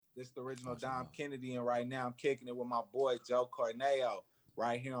This is the original Dom Kennedy, and right now I'm kicking it with my boy Joe Corneo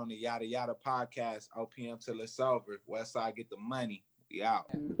right here on the Yada Yada podcast. OPM till it's over. Westside get the money. We out.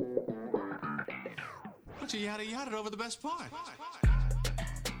 But you yada yada over the best part.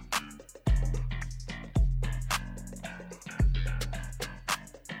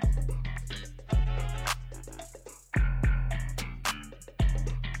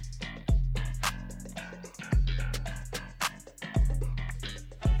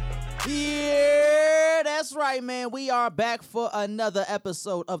 Yeah, that's right, man. We are back for another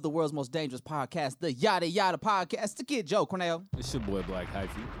episode of the world's most dangerous podcast, the Yada Yada Podcast. The kid Joe Cornell. It's your boy Black Hyphy.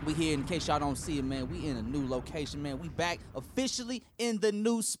 We here, in case y'all don't see it, man. We in a new location, man. We back officially in the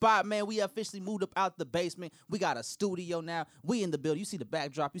new spot, man. We officially moved up out the basement. We got a studio now. We in the building. You see the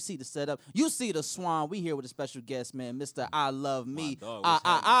backdrop. You see the setup. You see the Swan. We here with a special guest, man. Mr. I Love Me.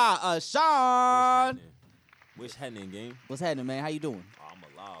 Sean. What's happening, gang? What's happening, man? How you doing? I'm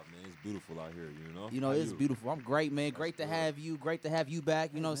alive, man. It's beautiful out here, you know? You know, it's beautiful. I'm great, man. Great to have you. Great to have you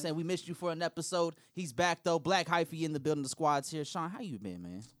back. You know what I'm saying? We missed you for an episode. He's back, though. Black Hyphy in the building. The squad's here. Sean, how you been,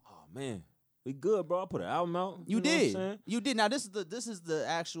 man? Oh, man. We good, bro. I put an album out. You know did. What I'm saying? You did. Now, this is the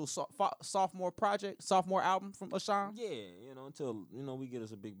actual sophomore project, sophomore album from Sean? Yeah, you know, until, you know, we get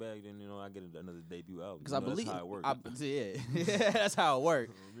us a big bag, then, you know, I get another debut album. Because I believe that's how it works. Yeah, that's how it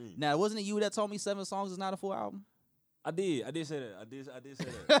works. Now, wasn't it you that told me 7 songs is not a full album? I did say that. I did say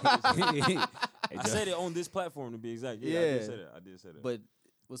that. I said it on this platform, to be exact. Yeah. I did say that. But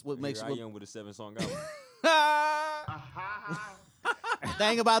what makes you? I am with a 7-song album.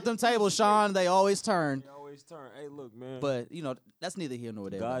 Thing about them tables, Sean, they always turn. They always turn. Hey, look, man. But, you know, that's neither here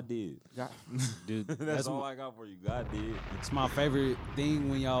nor there. God did. Dude, that's all I got for you. God did. It's my favorite thing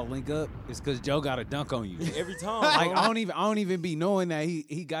when y'all link up. It's because Joe got a dunk on you every time. Like I don't even be knowing that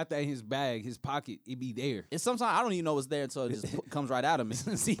he got that in his bag, his pocket. It be there. And sometimes I don't even know it's there until it just comes right out of me.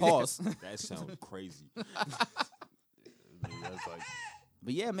 See, pause. That sounds crazy. That's like.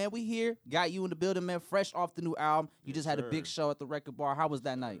 But yeah, man, we here. Got you in the building, man. Fresh off the new album. You just had a big show at the RecordBar. How was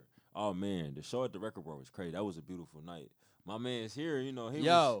that night? Oh man, the show at the RecordBar was crazy. That was a beautiful night. My man's here, you know. He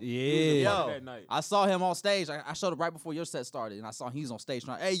was that night. I saw him on stage. I showed up right before your set started, and I saw he's on stage.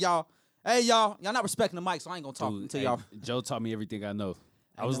 Hey y'all, y'all not respecting the mic, so I ain't gonna talk until y'all. Joe taught me everything I know.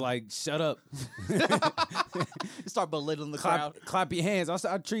 I was like, shut up. Start belittling the crowd. Clap your hands.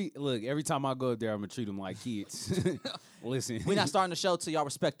 Look, every time I go up there, I'm going to treat them like kids. Listen. We're not starting the show till y'all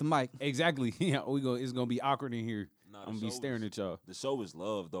respect the mic. Exactly. Yeah, it's going to be awkward in here. I'm going to be staring at y'all. The show was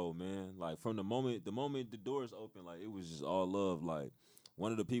love, though, man. Like, from the moment the doors open, like, it was just all love. Like,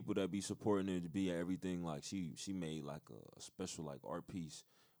 one of the people that be supporting it to be at everything, like, she made, like, a special, like, art piece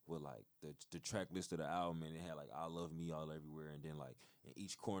with, like, the track list of the album, and it had, like, I Love Me all everywhere, and then, like, in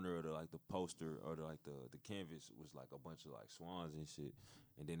each corner of the, like, the poster or the, like, the canvas was, like, a bunch of, like, swans and shit,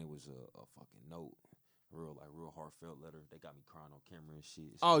 and then it was a fucking note, real heartfelt letter. They got me crying on camera and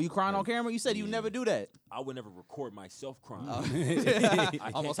shit. Oh, you crying on camera? You said you would never do that. I would never record myself crying.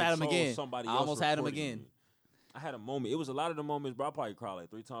 I almost had him again. I had a moment. It was a lot of the moments, bro. I probably cried,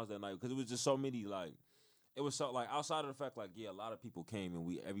 like, 3 times that night, because it was just so many, like, it was so, like, outside of the fact, like, yeah, a lot of people came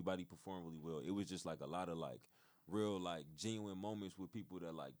and everybody performed really well. It was just, like, a lot of, like, real, like, genuine moments with people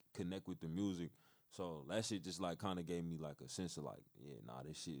that, like, connect with the music. So that shit just, like, kind of gave me, like, a sense of, like, yeah, nah,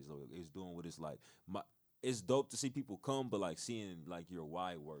 this shit is doing what it's like. It's dope to see people come, but, like, seeing, like, your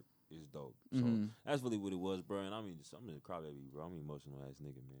why work is dope. So that's really what it was, bro. And I mean, I'm just a crybaby, bro. I'm an emotional ass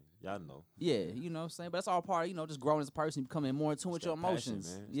nigga, man. Y'all know. Yeah, you know what I'm saying? But that's all part of, you know, just growing as a person, becoming more in tune with your emotions.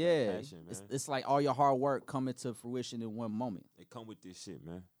 Passion, yeah. Passion, man. It's like all your hard work coming to fruition in one moment. It come with this shit,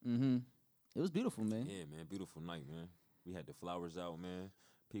 man. It was beautiful, man. Yeah, man. Beautiful night, man. We had the flowers out, man.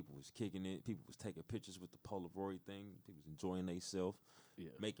 People was kicking it. People was taking pictures with the Polaroid thing. People was enjoying themselves. Yeah.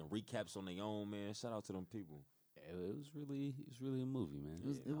 Making recaps on their own, man. Shout out to them people. It was really a movie, man.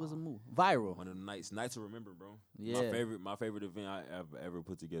 It was a movie. Viral. One of the nights to remember, bro. Yeah. My favorite event I ever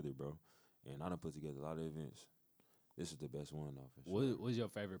put together, bro. And I done put together a lot of events. This is the best one, though, for sure. What was your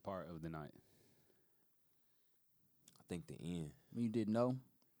favorite part of the night? I think the end. You didn't know?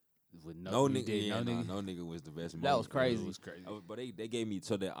 No nigga was the best. That was crazy. It was crazy. But they gave me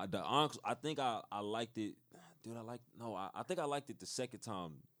so that I think I liked it. Dude, I think I liked it the second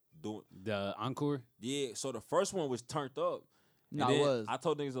time doing the encore. Yeah. So the first one was turned up. No, it was. I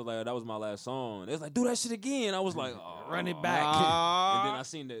told niggas like that was my last song. They was like, do that shit again. I was like, run it back. And then I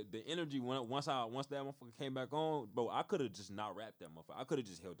seen the energy once that motherfucker came back on, bro. I could have just not rapped that motherfucker. I could have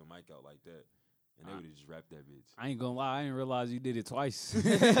just held the mic out like that. And they would have just rapped that bitch. I ain't gonna lie, I didn't realize you did it twice.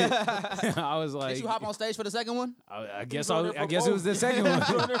 I was like, did you hop on stage for the second one? I guess it was the second one.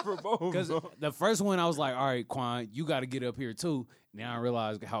 Because the first one, I was like, all right, Quan, you got to get up here too. Now I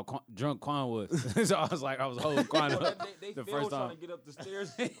realized how drunk Quan was. So I was holding Quan up They the failed first trying time. to get up the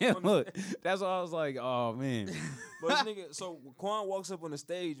stairs. Yeah, look, that's why I was like, oh man. But this nigga, so when Quan walks up on the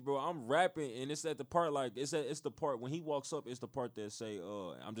stage, bro, I'm rapping, and it's at the part like it's the part when he walks up, it's the part that say,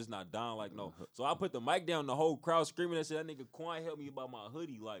 I'm just not down like no. So I put the mic down, the whole crowd screaming and said, that nigga Quan helped me about my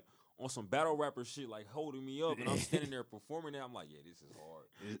hoodie, like on some battle rapper shit, like holding me up, and I'm standing there performing it. I'm like, yeah, this is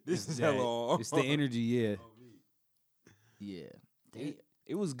hard. This is hella hard. It's the energy, yeah. Yeah.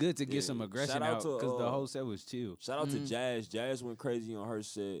 It was good to get some aggression Shout out out to, because the whole set was chill. Shout out to Jazz. Jazz went crazy on her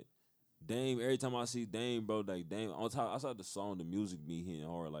set. Dame, every time I see Dame, bro, like Dame, on top, outside the song, the music be hitting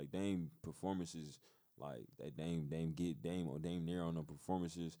hard. Like Dame performances, like that Dame there on the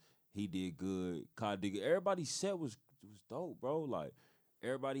performances. He did good. Kai did good. Everybody's set was dope, bro. Like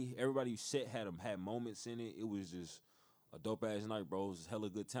everybody's set had moments in it. It was just a dope ass night, bro. It was hella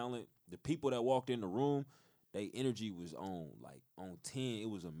good talent. The people that walked in the room, their energy was on 10. It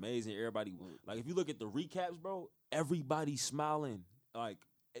was amazing. Everybody, like, if you look at the recaps, bro, everybody's smiling. Like,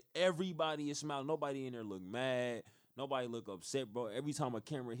 everybody is smiling. Nobody in there look mad. Nobody look upset, bro. Every time a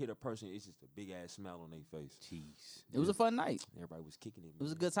camera hit a person, it's just a big ass smile on their face. Jeez. It was a fun night. Everybody was kicking it. It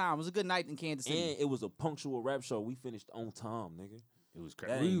was a good time. It was a good night in Kansas City. And it was a punctual rap show. We finished on time, nigga. It was That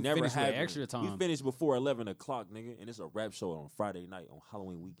crazy. ain't We never finished with happened. extra time. We finished before 11 o'clock, nigga, and it's a rap show on Friday night on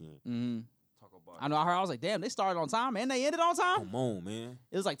Halloween weekend. Mm-hmm. Talk about I know. I was like, damn, they started on time and they ended on time. Come on, man.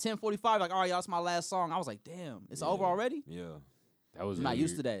 It was like 10:45. Like, all right, y'all, it's my last song. I was like, damn, it's over already. Yeah. That was I'm not weird.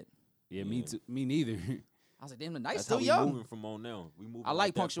 used to that. Yeah, me too. Me neither. I was like, damn, the night's That's still how we young. moving from on now. We moving. I like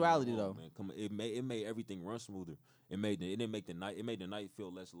that from punctuality, on, though. Man. Come on, it made everything run smoother. It made the night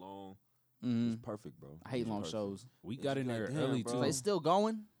feel less long. Mm-hmm. It's perfect, bro. I hate It's long perfect. shows. We got in there Damn, early bro. So too. they still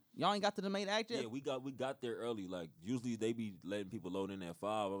going? Y'all ain't got to the main act yet? Yeah, we got there early. Like usually they be letting people load in at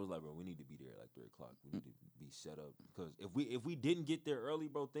 5. I was like, bro, we need to be there at like 3 o'clock. We need to be set up because if we didn't get there early,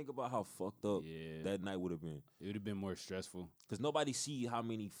 bro, think about how fucked up that night would have been. It would have been more stressful. Because nobody see how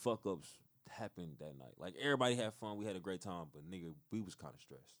many fuck ups happened that night. Like everybody had fun. We had a great time, but nigga, we was kind of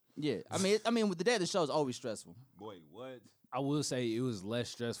stressed. Yeah. I mean, with the day of the show is always stressful. Boy, what? I will say it was less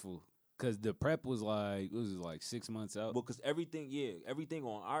stressful because the prep was like 6 months out. Well, because everything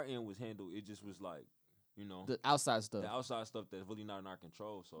on our end was handled. It just was like, you know, The outside stuff. the outside stuff that's really not in our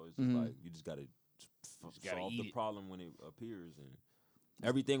control. So it's just like you just gotta gotta solve eat the it. problem when it appears, and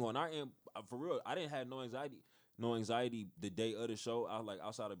everything on our end. For real, I didn't have no anxiety the day of the show. I was like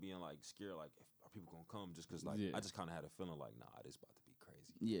outside of being like scared, like are people gonna come? Just because I just kind of had a feeling like, nah, this about to be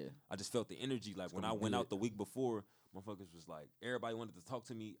crazy. Yeah. I just felt the energy. Like when I went out the week before, motherfuckers was like, everybody wanted to talk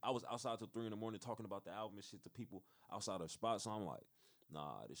to me. I was outside till 3 a.m. talking about the album and shit to people outside of the spot. So I'm like,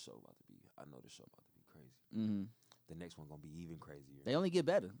 nah, this show about to be. I know this show about to be crazy. Mm-hmm. The next one gonna be even crazier. They only get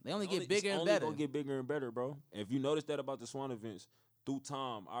better. They only get bigger it's and only better. Gonna get bigger and better, bro. And if you notice that about the SWAN events, through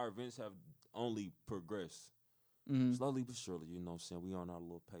time, our events have only progressed. Mm-hmm. Slowly but surely, you know what I'm saying? We on our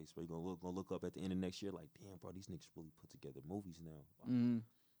little pace. We're gonna look up at the end of next year like, damn, bro, these niggas really put together movies now. Like, Mm-hmm.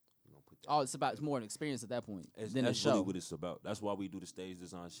 we gonna put that It's more an experience at that point That's than a really show. what it's about. That's why we do the stage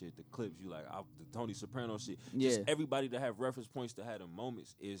design shit, the clips. You like the Tony Soprano shit. Yeah. Just everybody to have reference points to have the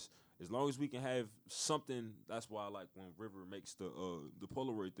moments is as long as we can have something. That's why I like when River makes the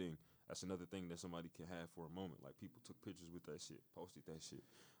Polaroid thing. That's another thing that somebody can have for a moment. Like people took pictures with that shit, posted that shit.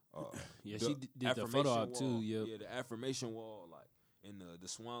 Yeah, the she did the affirmation photo op wall, too. Yep. Yeah, the affirmation wall, like, and the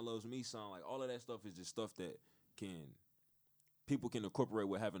SWAN Loves Me song, like all of that stuff is just stuff that people can incorporate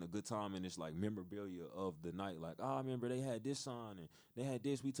with having a good time, and it's like memorabilia of the night. Like, I remember they had this song and they had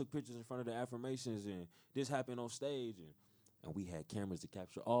this. We took pictures in front of the affirmations, and this happened on stage, and we had cameras to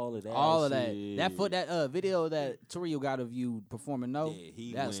capture all of that. All of that. shit. That video that Torrio got of you performing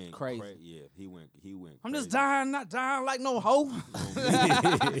Yeah, that's went crazy. Yeah, he went. I'm just crazy. dying, not dying like no hoe.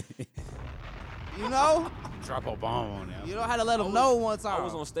 You know? Drop a bomb on that. You know how to let them know one time. I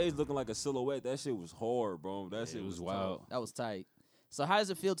was on stage looking like a silhouette. That shit was hard, bro. That shit it was was wild. tough. That was tight. So how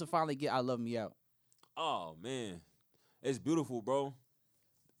does it feel to finally get I Love Me out? Oh man, it's beautiful, bro.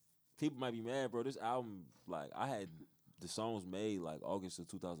 People might be mad, bro. This album, like, I had the songs made like August of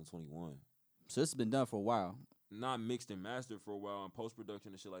 2021. So this has been done for a while. Not mixed and mastered for a while in post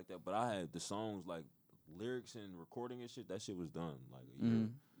production and shit like that. But I had the songs, like lyrics and recording and shit. That shit was done like a year.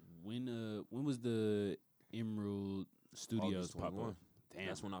 When was the Emerald Studios August pop 21. up? Damn.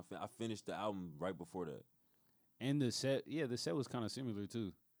 That's when I finished the album right before that. And the set was kind of similar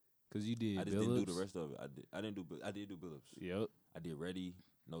too, cause you did. I just didn't do the rest of it. I did do Billups. Yep. I did Ready,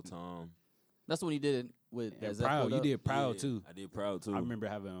 No Time. That's when you did it with And Zach Proud. pulled You up. did Proud Yeah, too. I did Proud too. I remember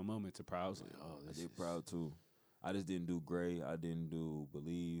having a moment to Proud. I was like, oh, I this did is Proud too. I just didn't do Gray. I didn't do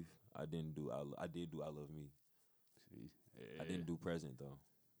Believe. I did do I Love Me. I didn't do present though.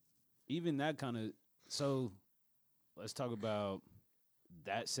 Even that kind of. So, let's talk about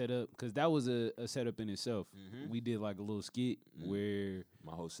that setup because that was a setup in itself. Mm-hmm. We did like a little skit where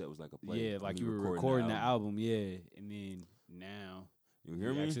my whole set was like a play. Yeah, like you were recording the album. Yeah, and then now you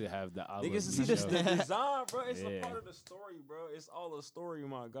hear me? Actually have the album. Niggas see the design, bro. It's a part of the story, bro. It's all a story,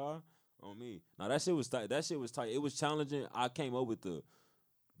 my guy. On me. Now that shit was tight. That shit was tight. It was challenging. I came up with the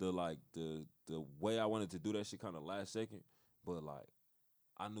way I wanted to do that shit kind of last second, but like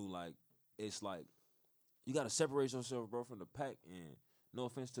I knew like it's like you gotta separate yourself, bro, from the pack. And no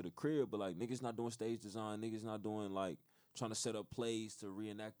offense to the crib, but like niggas not doing stage design, niggas not doing like trying to set up plays to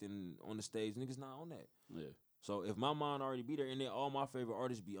reenacting on the stage. Niggas not on that. Yeah. So if my mind already be there, and then all my favorite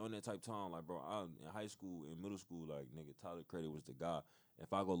artists be on that type time, like bro, I in high school and middle school, like nigga, Tyler Creator was the guy.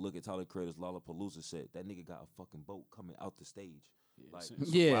 If I go look at Tyler Creator's Lollapalooza set, that nigga got a fucking boat coming out the stage. Like,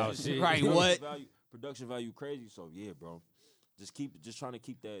 yeah, right. What production value crazy? So yeah, bro, just trying to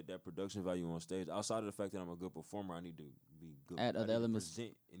keep that production value on stage. Outside of the fact that I'm a good performer, I need to be good. Add other elements.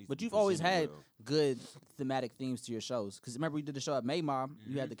 But you've presented always had well. good thematic themes to your shows. Because remember we did the show at Maymar.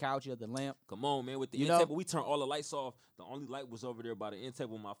 You had the couch, you had the lamp. Come on, man. With the end table, we turned all the lights off. The only light was over there by the end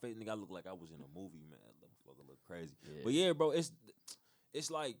table. My face, nigga, I looked like I was in a movie, man. That motherfucker look crazy. Yeah. But yeah, bro,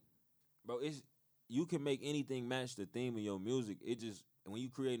 it's like, bro, you can make anything match the theme of your music. It just, when you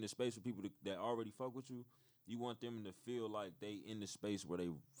creating a space for people that already fuck with you, you want them to feel like they in the space where they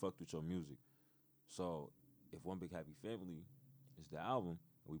fucked with your music. So if One Big Happy Family is the album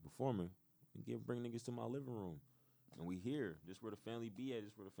and we performing, we bring niggas to my living room. And we here. This where the family be at.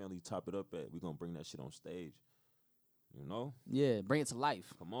 This where the family top it up at. We gonna bring that shit on stage. You know? Yeah, bring it to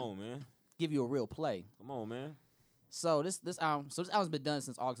life. Come on, man. Give you a real play. Come on, man. So this album's been done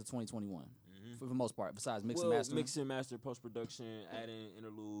since August of 2021, for the most part. Besides mixing, master, post production, adding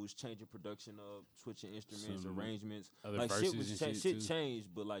interludes, changing production up, switching instruments, arrangements. Like shit changed,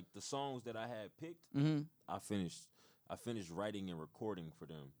 but like the songs that I had picked, I finished writing and recording for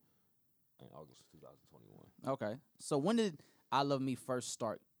them in August 2021. Okay, so when did I Love Me first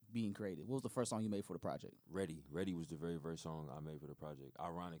start being created? What was the first song you made for the project? Ready was the very first song I made for the project.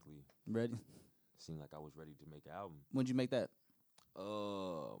 Ironically, Ready seemed like I was ready to make an album. When'd you make that?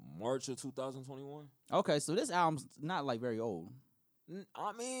 March of 2021. Okay, so this album's not like very old.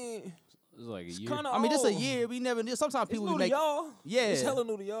 I mean, it's like a year. Kinda I mean, this old. a year. We never did. Sometimes people it's new make to y'all. Yeah, it's hella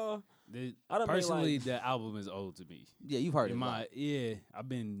new to y'all. Personally, the album is old to me. Yeah, you've heard it. I've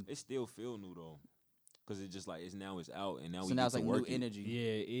been. It still feel new though, because it's just like it's out and now so we now get it's like to new work energy.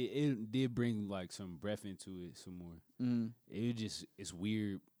 Yeah, it did bring like some breath into it some more. It's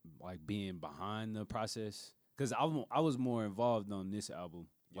weird like being behind the process because I was more involved on this album.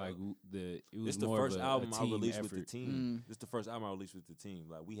 Like it was the more first of album I released effort. with the team. This the first album I released with the team.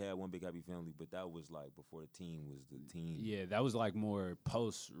 Like we had One Big Happy Family, but that was like before the team was the team. Yeah, that was like more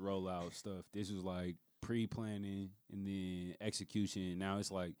post rollout stuff. This was like pre-planning and then execution. Now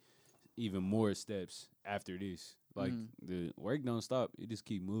it's like even more steps after this. Like the work don't stop. It just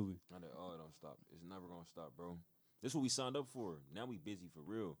keep moving. Not at all. It don't stop. It's never gonna stop, bro. This is what we signed up for. Now we busy for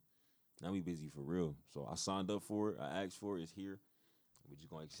real. So I signed up for it. I asked for it. It's here. We just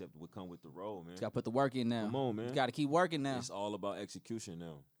gonna accept what come with the role, man. You gotta put the work in now. Come on, man. You gotta keep working now. It's all about execution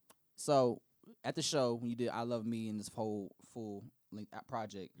now. So at the show when you did I Love Me and this whole full length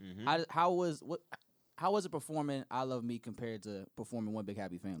project, how was it performing I Love Me compared to performing One Big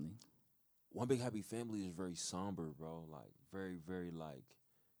Happy Family? One Big Happy Family is very somber, bro. Like very, very like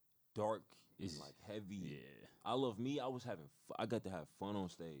dark and like heavy. Yeah. I Love Me. I got to have fun on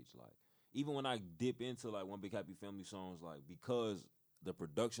stage. Like even when I dip into like One Big Happy Family songs, like because the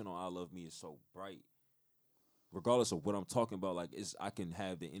production on I Love Me is so bright. Regardless of what I'm talking about, like I can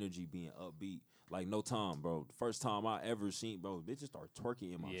have the energy being upbeat. Like No Time, bro. The first time I ever seen, bro, bitches start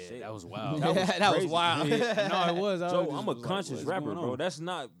twerking in my set. That was wild. That was wild. No, it was. Joe, I'm a conscious rapper, bro. That's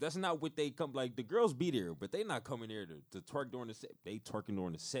not what they come. Like the girls be there, but they not coming there to twerk during the set. They twerking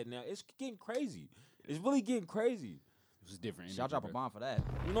during the set now. It's getting crazy. It's really getting crazy. It was different. Y'all drop a bomb for that.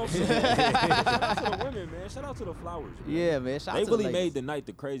 You know what I'm saying? Shout out to the women, man. Shout out to the flowers. Man. Yeah, man. Shout out they to really the made the night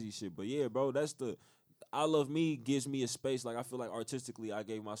the crazy shit. But yeah, bro, that's the I Love Me gives me a space. Like I feel like artistically, I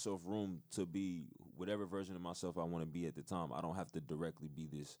gave myself room to be whatever version of myself I want to be at the time. I don't have to directly be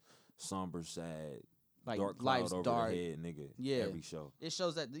this somber, sad, like dark cloud life's over dark. the head, nigga. Yeah. Every show. It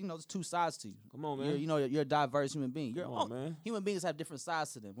shows that there's two sides to you. Come on, man. You're a diverse human being. Come on, man. Human beings have different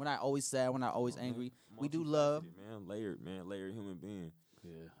sides to them. We're not always sad. We're not always angry. We do Multifaceted, love. man. Layered human being.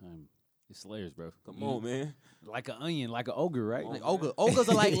 Yeah, it's layers, bro. Come on, man. Like an onion, like an ogre, right? Like ogres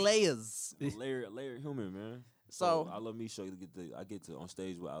are like layers. Layered human, man. So I Love Me show I get to on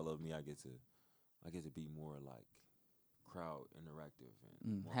stage with I Love Me. I get to be more like crowd interactive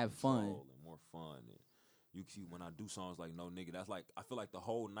and more have fun. control and more fun. And you see, when I do songs like No Nigga, that's like I feel like the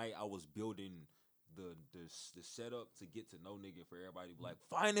whole night I was building the setup to get to No Nigga for everybody to be like,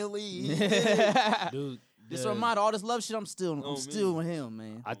 finally, Dude, Just a reminder, all this love shit, I'm still with him,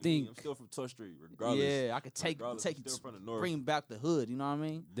 man. I think I'm still from Tush Street, regardless. Yeah, I could take Still from the north. bring back the hood. You know what I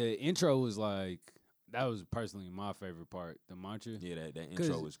mean? the intro was like, that was personally my favorite part, the mantra. Yeah, that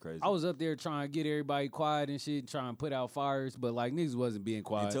intro was crazy. I was up there trying to get everybody quiet and shit, trying to put out fires, but like niggas wasn't being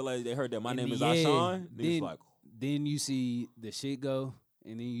quiet. until they heard that my And name is yeah, Ashawn. Niggas like, Then you see the shit go,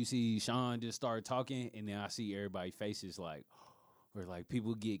 and then you see Sean just start talking, and then I see everybody's faces like, where like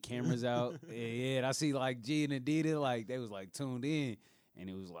people get cameras out. And I see like G and Adidas, like they was like tuned in, and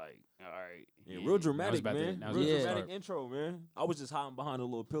it was like, all right. yeah, real dramatic, man. Now Real it's about to dramatic start. intro, man. I was just hiding behind a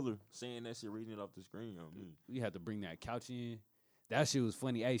little pillar, saying that shit, reading it off the screen. We had to bring that couch in. That shit was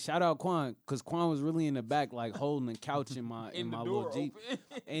funny. Hey, shout out Quan, because Quan was really in the back, like holding the couch in my In the little door Jeep. open.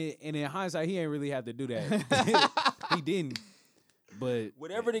 And in hindsight, he ain't really have to do that. He didn't. But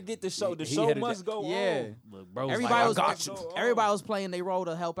Whatever to get the show He show had to must go Yeah. on. look, bro, Everybody was got you. everybody was playing their role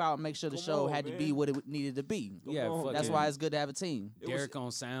to help out and make sure the Come show on, had to be man. what it needed to be. Yeah, Come on, fuck That's yeah. why it's good to have a team. It was- Derek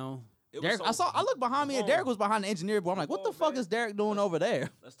on sound. it was Derek, so- I looked behind me and Come Derek on. was behind the engineer board. I'm like, what the on, fuck man. is Derek doing over there?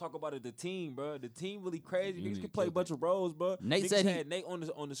 Let's talk about it. The team, bro. The team really crazy. You Niggas need can to play a kill bunch of roles, bro. Nate Niggas said he- had Nate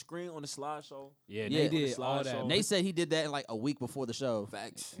on the screen on the slideshow. Yeah, Yeah. they did On the all slideshow. that. Nate said he did that in like a week before the show.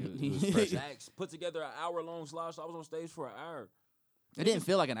 Facts. It was fresh. Facts. Put together an hour-long slideshow. I was on stage for an hour. It didn't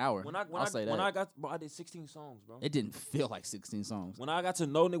feel like an hour. I'll say that. When I got, bro, I did 16 songs, bro. It didn't feel like 16 songs. When I got to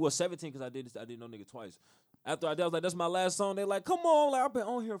No Nigga, was 17 because I did No Nigga twice. After I did, I was like, that's my last song. They like, come on, like I've been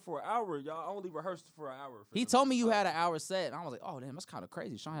on here for an hour, y'all. I only rehearsed for an hour. He told me you had an hour set, and I was like, oh damn, that's kind of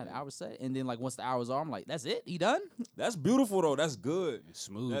crazy. Sean had an hour set, and then like once the hour's over, I'm like, that's it? He done? That's beautiful though. That's good. It's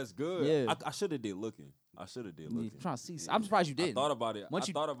smooth. That's good. Yeah. I should have did looking. I should have did Yeah, looking. trying to see. I'm surprised you I did. thought about it. Once I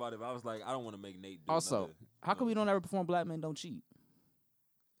you- thought about it, but I was like, I don't want to make Nate do Also, another- how come we don't ever perform Black Men Don't Cheat?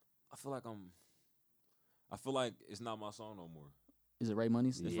 I feel like it's not my song no more. Is it Ray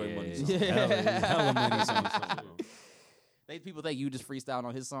Money's? It's Ray Money's Yeah. song. Hella money song. People think you just freestyled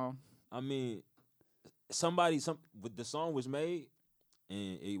on his song. I mean, the song was made,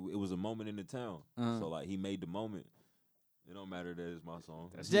 and it was a moment in the town. Uh-huh. So like he made the moment. It don't matter that it's my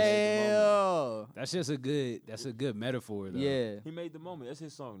song. That's He made the moment. Damn. That's a good metaphor though. Yeah. He made the moment. That's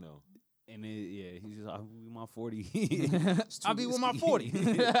his song now. And he's just I'll be my 40. I'll be with my 40.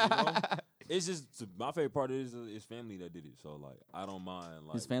 You know? It's just my favorite part is family that did it. So like I don't mind.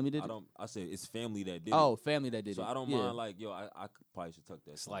 Like His family did I it? don't. I said it's family that did Oh, it. family that did So it. I don't Yeah. mind. Like yo, I probably should tuck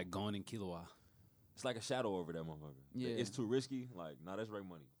that. It's song. like Gone in Killua. It's like a shadow over that motherfucker. Yeah. It's too risky. Like nah, that's Ray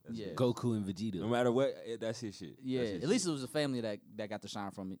Money. That's Yeah. it. Goku and Vegeta. No matter what, that's his shit. Yeah. That's his At least shit. it was a family that got the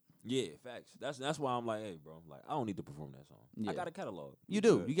shine from it. Yeah, facts. That's why I'm like, hey, bro, like I don't need to perform that song. Yeah. I got a catalog. You We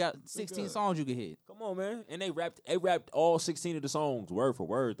do. good. You got 16 good. songs you can hit. Come on, man. And they rapped all 16 of the songs word for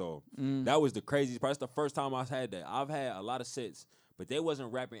word though. Mm. That was the craziest part. That's the first time I've had that. I've had a lot of sets, but they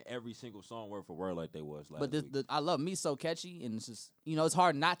wasn't rapping every single song word for word like they was last But week. I love Me So Catchy, and it's just, it's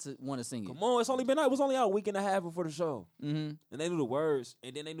hard not to want to sing it. Come on, it was only out a week and a half before the show. Mm-hmm. And they knew the words,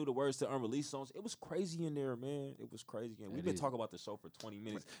 and then they knew the words to unreleased songs. It was crazy in there, man. It was crazy. And we've It been is. talking about the show for 20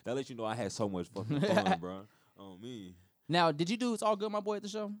 minutes. That lets you know I had so much fucking fun, bro. On me. Now, did you do It's All Good, My Boy, at the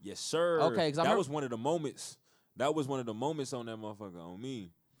show? Yes, sir. Okay, 'cause I that remember- was one of the moments. That was one of the moments on that motherfucker on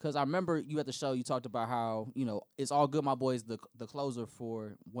me. Because I remember you at the show, you talked about how, It's All Good, My Boy is the closer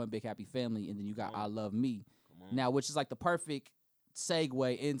for One Big Happy Family, and then you got Come on. I Love Me. Come on. Now, which is like the perfect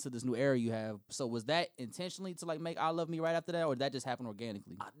segue into this new era you have. So was that intentionally to like make I Love Me right after that, or did that just happen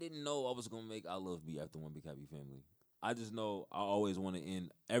organically? I didn't know I was gonna make I Love Me after One Big Happy Family. I just know I always want to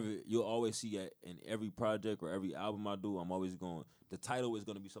end you'll always see that in every project or every album I do. I'm always going. The title is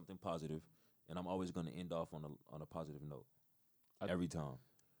gonna be something positive, and I'm always gonna end off on a positive note. Every time.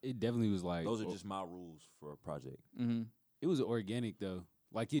 It definitely was like Those are just my rules for a project. Mm-hmm. it was organic though.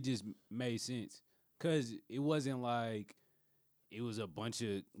 Like it just made sense. Cause it wasn't like it was a bunch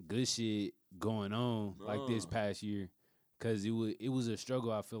of good shit going on like this Bruh. past year. Cause it was a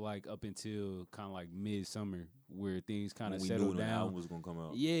struggle, I feel like, up until kind of like midsummer where things kind When of we knew settled the down. album was gonna come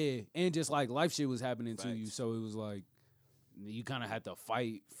out. Yeah, and just like life shit was happening to you, Facts. so it was like you kind of had to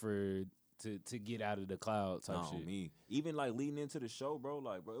fight to get out of the cloud type Nah, shit. me. Even like leading into the show, bro.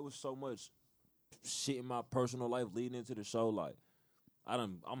 Like, bro, it was so much shit in my personal life leading into the show. Like,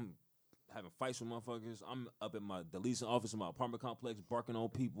 I'm having fights with motherfuckers. I'm up at the leasing office in my apartment complex, barking on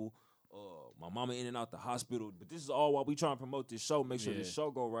people. My mama in and out the hospital. But this is all while we trying to promote this show, make sure Yeah. this show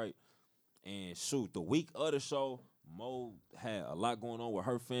go right. And shoot, the week of the show, Mo had a lot going on with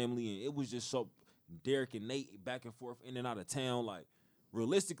her family, and it was just so. Derek and Nate back and forth in and out of town. Like,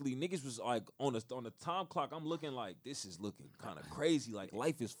 realistically, niggas was like on the time clock. I'm looking like this is looking kind of crazy. Like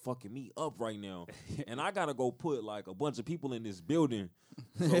life is fucking me up right now, and I gotta go put like a bunch of people in this building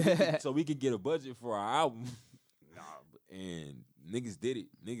so we could get a budget for our album. And niggas did it.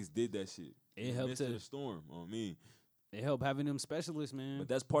 Niggas did that shit. It helped to the storm on me. It helped having them specialists, man. But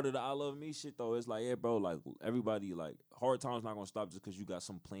that's part of the I Love Me shit, though. It's like, yeah, bro, like, everybody, like, hard times not gonna stop just because you got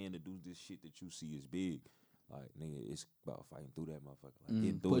some plan to do this shit that you see is big. Like, nigga, it's about fighting through that motherfucker. Like,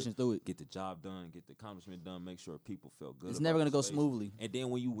 getting pushing through it. Get the job done, get the accomplishment done, make sure people feel good. It's never gonna go space. smoothly. And then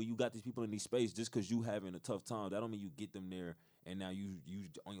when you got these people in these space, just because you having a tough time, that don't mean you get them there and now you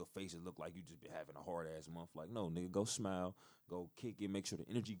on your face it look like you just been having a hard ass month. Like, no, nigga, go smile, go kick it, make sure the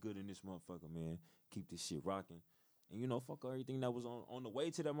energy good in this motherfucker, man. Keep this shit rocking. And, you know, fuck everything that was on the way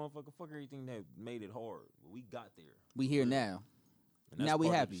to that motherfucker. Fuck everything that made it hard. We got there. We here now. And Now we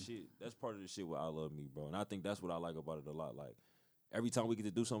part of happy. the shit. That's part of the shit with I Love Me, bro. And I think that's what I like about it a lot. Like, every time we get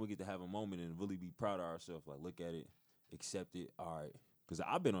to do something, we get to have a moment and really be proud of ourselves. Like, look at it, accept it. All right. Because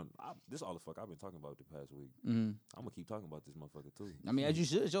this is all the fuck I've been talking about the past week. I'm going to keep talking about this motherfucker, too. I mean, as you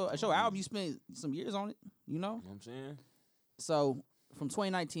should. Your album, you spent some years on it, you know? You know what I'm saying? So, from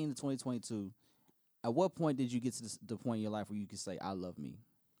 2019 to 2022, at what point did you get to the point in your life where you could say, I love me?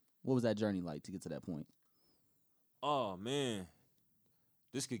 What was that journey like to get to that point? Oh, man.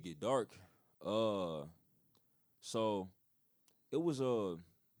 This could get dark. So, it was,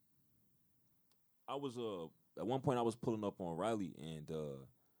 at one point I was pulling up on Riley, and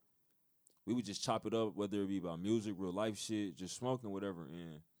we would just chop it up, whether it be about music, real life shit, just smoking, whatever.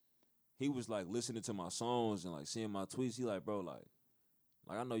 And he was, like, listening to my songs and, like, seeing my tweets. He like, bro, like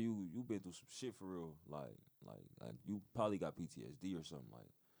I know you been through some shit for real. Like you probably got PTSD or something. Like,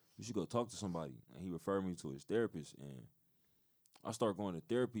 you should go talk to somebody. And he referred me to his therapist. And I started going to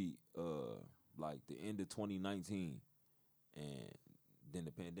therapy like the end of 2019. And then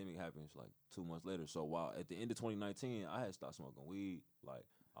the pandemic happens like 2 months later. So while at the end of 2019, I had stopped smoking weed. Like,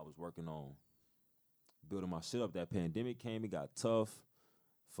 I was working on building my shit up. That pandemic came. It got tough.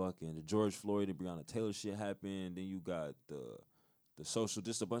 Fucking the George Floyd and Breonna Taylor shit happened. Then you got the social,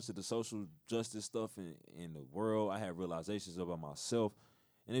 just a bunch of the social justice stuff in the world. I had realizations about myself.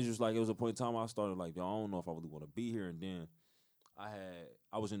 And it's just like, it was a point in time I started like, yo, I don't know if I really want to be here. And then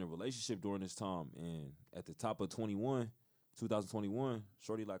I was in a relationship during this time. And at the top of 2021,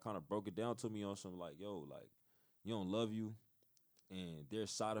 shorty like kind of broke it down to me on some like, yo, like, you don't love you. And there's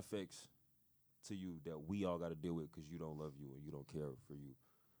side effects to you that we all got to deal with because you don't love you and you don't care for you.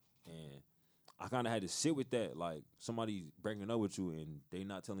 And I kind of had to sit with that, like somebody's breaking up with you and they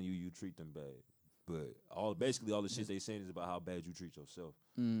not telling you treat them bad, but basically all the shit they saying is about how bad you treat yourself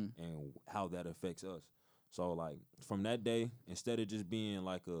and how that affects us. So like from that day, instead of just being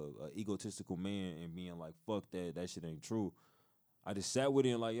like a egotistical man and being like fuck that shit ain't true, I just sat with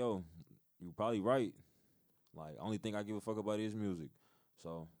it and like, yo, you probably right. Like, only thing I give a fuck about is music.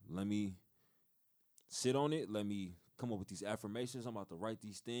 So let me sit on it. Let me come up with these affirmations. I'm about to write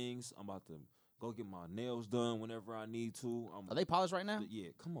these things. I'm about to go get my nails done whenever I need to. Are they polished right now? Yeah,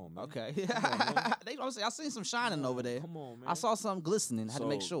 come on, man. Okay. Come on, man. I seen some shining over there. Come on, man. I saw something glistening. I had to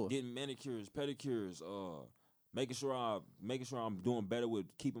make sure. Getting manicures, pedicures, making sure I'm doing better with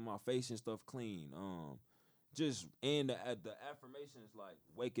keeping my face and stuff clean. Just and the affirmations, like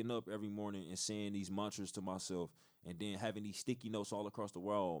waking up every morning and saying these mantras to myself, and then having these sticky notes all across the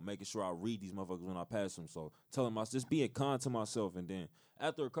world, making sure I read these motherfuckers when I pass them. So telling myself, just being kind to myself. And then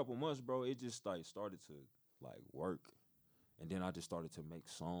after a couple months, bro, it just like started to like work, and then I just started to make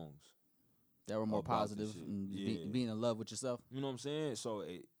songs that were more positive and being in love with yourself. You know what I'm saying? So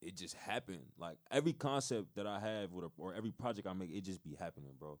it just happened. Like every concept that I have or every project I make, it just be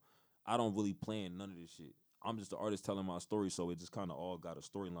happening, bro. I don't really plan none of this shit. I'm just the artist telling my story, so it just kind of all got a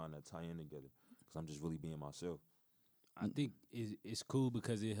storyline that tie in together. Because I'm just really being myself. I think it's cool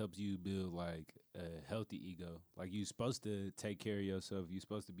because it helps you build like a healthy ego. Like you're supposed to take care of yourself. You're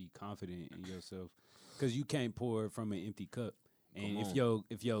supposed to be confident in yourself because you can't pour from an empty cup. And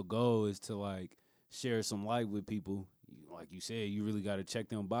if your goal is to like share some light with people, like you said, you really got to check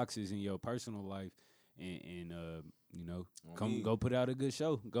them boxes in your personal life and you know, go put out a good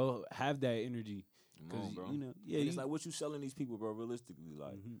show. Go have that energy. Come on, bro. You know, it's like what you selling these people, bro. Realistically,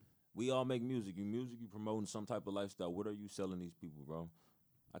 like we all make music. You promoting some type of lifestyle. What are you selling these people, bro?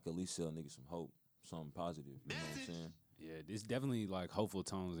 I could at least sell niggas some hope, something positive. You know what I'm saying? Yeah, there's definitely like hopeful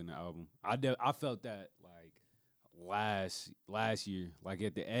tones in the album. I felt that like last year, like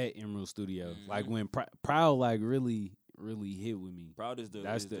at Emerald Studio, like when Proud like really hit with me. Proud is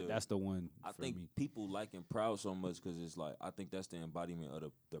that's the one. I think people liking Proud so much because it's like I think that's the embodiment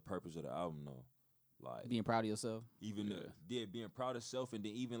of the purpose of the album, though. Like Being proud of yourself. even being proud of self, and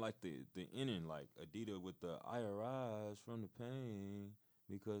then even like the ending, like Adidas with the I arise from the pain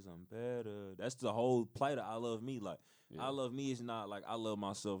because I'm better. That's the whole plight of I love me. Like I love me is not like I love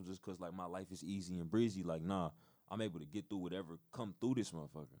myself just because like my life is easy and breezy. Like nah, I'm able to get through whatever come through this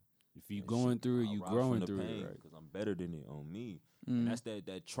motherfucker. If you going through it, you growing through it, right? Because I'm better than it on me. And that's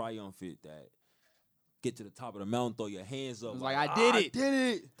that triumphant, that get to the top of the mountain, throw your hands up. Like I did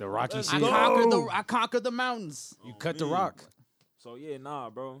it. The Rocky Let's shit. go. I conquered the mountains. You cut the rock. So yeah, nah,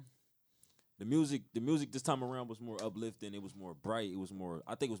 bro. The music this time around was more uplifting. It was more bright. It was more.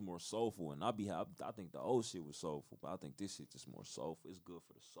 I think it was more soulful. And I think the old shit was soulful, but I think this shit just more soulful. It's good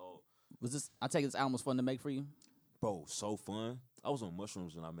for the soul. Was this? I take this album was fun to make for you. Bro, so fun. I was on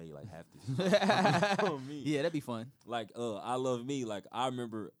mushrooms when I made like half this. On me. Yeah, that'd be fun. Like I Love Me. Like I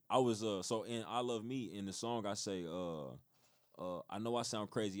remember I was so in I Love Me in the song I say I know I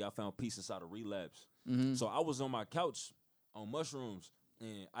sound crazy. I found peace inside of relapse. Mm-hmm. So I was on my couch on mushrooms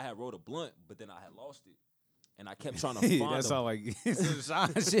and I had rolled a blunt, but then I had lost it. And I kept trying to find That's all like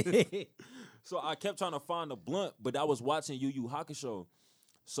shit. So I kept trying to find the blunt, but I was watching Yu Yu Hakusho.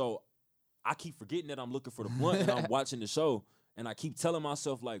 So I keep forgetting that I'm looking for the blunt and I'm watching the show. And I keep telling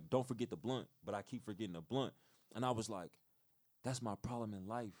myself, like, don't forget the blunt. But I keep forgetting the blunt. And I was like, that's my problem in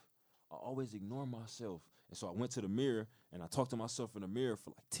life. I always ignore myself. And so I went to the mirror and I talked to myself in the mirror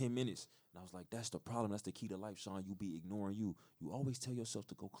for like 10 minutes. And I was like, that's the problem. That's the key to life, Sean. You be ignoring you. You always tell yourself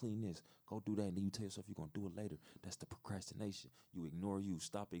to go clean this, go do that. And then you tell yourself you're going to do it later. That's the procrastination. You ignore you.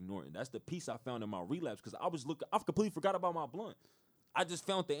 Stop ignoring. That's the piece I found in my relapse because I completely forgot about my blunt. I just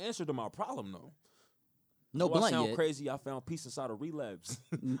found the answer to my problem, though. No so blunt I sound yet. crazy. I found peace inside of relapse.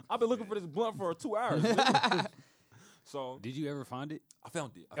 I've been looking for this blunt for 2 hours. So did you ever find it? I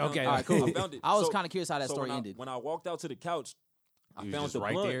found it. Okay, all right, cool. I found it. I was kind of curious how that story ended. When I walked out to the couch, I You was found just the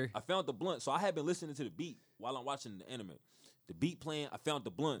right blunt. there? I found the blunt. So I had been listening to the beat while I'm watching the anime. The beat playing, I found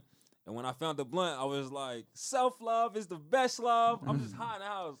the blunt. And when I found the blunt, I was like, self-love is the best love. I'm just high in the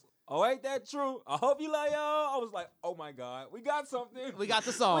house. Oh, ain't that true? I hope you love y'all. I was like, oh my God, we got something. We got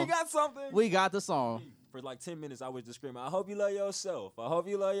the song. We got something. We got the song. For like 10 minutes, I was just screaming, I hope you love yourself. I hope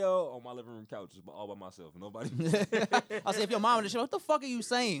you love yo on my living room couch, just all by myself. Nobody I said, if your mom in the show, what the fuck are you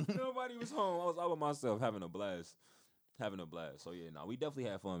saying? Nobody was home. I was all by myself having a blast. So yeah, we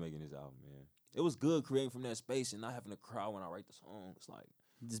definitely had fun making this album, man. It was good creating from that space and not having to cry when I write the song. It's like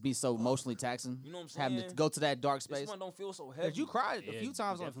Just be so emotionally taxing. You know what I'm saying? Having to go to that dark space. This one don't feel so heavy. Cause you cried a few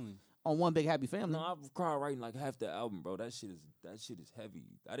times definitely. on One Big Happy Family. No, I've cried writing like half the album, bro. That shit is heavy.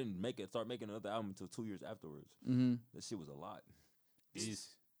 I didn't start making another album until 2 years afterwards. Mm-hmm. That shit was a lot. I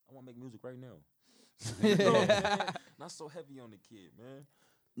want to make music right now. You know what I'm saying? Not so heavy on the kid, man.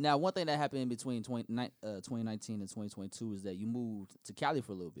 Now, one thing that happened in between 2019 and 2022 is that you moved to Cali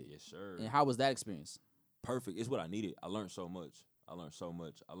for a little bit. Yes, sir. And how was that experience? Perfect. It's what I needed. I learned so much. I learned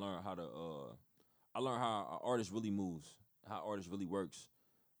how an artist really moves, how artist really works,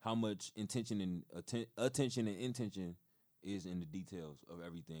 how much attention and intention is in the details of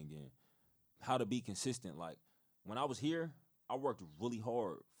everything, and how to be consistent. Like when I was here, I worked really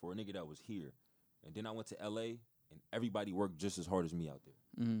hard for a nigga that was here, and then I went to LA, and everybody worked just as hard as me out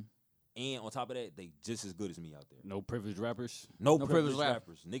there. Mm-hmm. And on top of that, they just as good as me out there. No privileged rappers. No privileged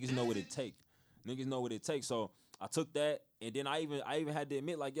rappers. Niggas know what it takes. So I took that, and then I even had to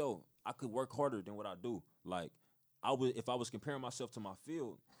admit, like, yo, I could work harder than what I do. Like, if I was comparing myself to my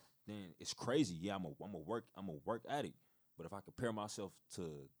field, then it's crazy. Yeah, I'm a work addict. But if I compare myself to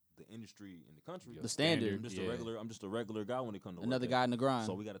the industry in the country, the standard, I'm just a regular guy when it comes to another guy in the grind.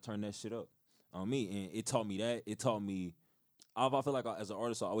 So we got to turn that shit up on me, and it taught me that. It taught me. I feel like as an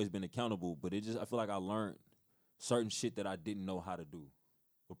artist, I've always been accountable, but I feel like I learned certain shit that I didn't know how to do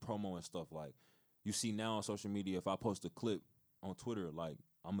with promo and stuff. Like, you see now on social media, if I post a clip on Twitter, like,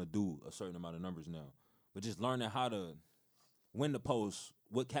 I'm going to do a certain amount of numbers now. But just learning when to post,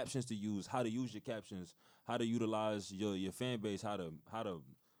 what captions to use, how to use your captions, how to utilize your fan base, how to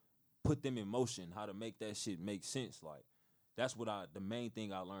put them in motion, how to make that shit make sense. Like, that's the main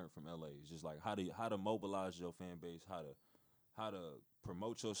thing I learned from LA is just like how to mobilize your fan base, how to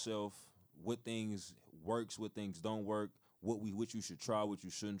promote yourself, what things works, what things don't work, what you should try, what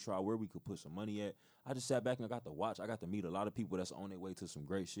you shouldn't try, where we could put some money at. I just sat back and I got to watch. I got to meet a lot of people that's on their way to some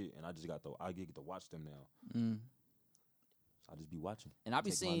great shit, and I get to watch them now. Mm. So I just be watching. And I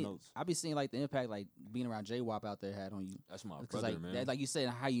be seeing like the impact like being around J-Wop out there had on you. That's my brother, man. Like you said,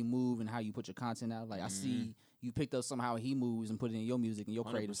 how you move and how you put your content out. Like I see you picked up somehow he moves and put it in your music and your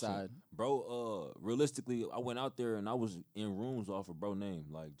creative 100%. side. Bro, realistically, I went out there and I was in rooms off of bro name,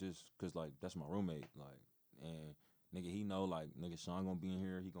 like just cause like that's my roommate, like, and Nigga, he know, like, nigga, Sean gonna be in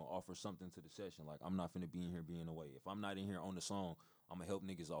here. He gonna offer something to the session. Like, I'm not finna be in here being away. If I'm not in here on the song, I'm gonna help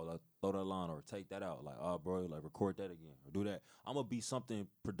niggas throw that line or take that out. Like, oh, bro, like, record that again or do that. I'm gonna be something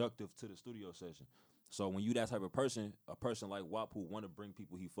productive to the studio session. So when you that type of person, a person like WAP who want to bring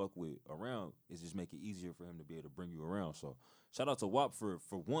people he fuck with around, it just make it easier for him to be able to bring you around. So shout out to WAP for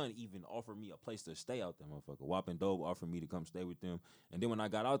one, even offer me a place to stay out there, motherfucker. WAP and Dope offered me to come stay with them. And then when I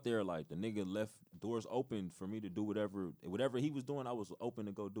got out there, like, the nigga left doors open for me to do whatever he was doing, I was open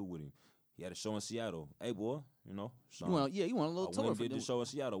to go do with him. He had a show in Seattle. Hey, boy, you know. You want a little tour I for did the show in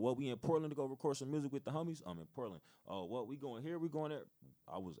Seattle. Well, we in Portland to go record some music with the homies. I'm in Portland. Oh, well, we going here, we going there.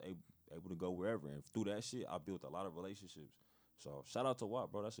 I was able to go wherever. And through that shit, I built a lot of relationships. So shout out to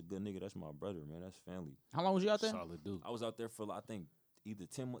WAP, bro. That's a good nigga. That's my brother, man. That's family. How long was you out there? Solid dude. I was out there for, I think, either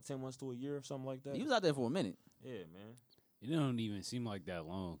 10 months to a year or something like that. You was out there for a minute. Yeah, man. It don't even seem like that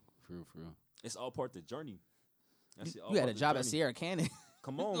long, for real. It's all part of the journey. You had a job at Sierra Canyon.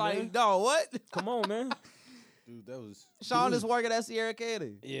 Come on, like, man. no, what? Come on, man. Dude, that was... Sean is working at Sierra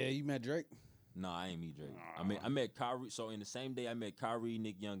Canyon. Yeah, you met Drake? Nah, I ain't meet Drake. I met Kyrie. So in the same day, I met Kyrie,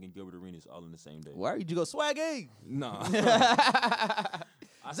 Nick Young, and Gilbert Arenas all in the same day. Where did you go, Swaggy? Nah.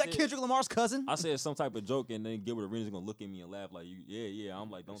 Is that Kendrick Lamar's cousin? I said some type of joke, and then Gilbert Arenas gonna look at me and laugh like, yeah.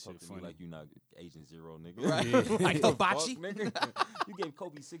 I'm like, don't talk to me like you not Agent Zero, nigga. Right. Like Hibachi? Nigga. You gave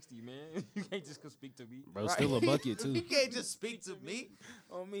Kobe 60, man. You can't just speak to me. Bro, still a bucket, too. You can't just speak to me.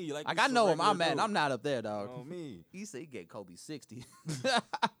 On me. Like I know him. I'm mad. I'm not up there, dog. On me. He said he gave Kobe 60.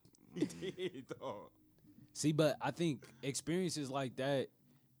 He did, dog. See, but I think experiences like that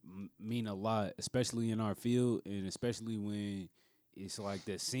mean a lot, especially in our field, and especially when it's like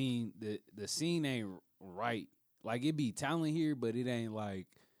the scene ain't right. Like, it be talent here, but it ain't like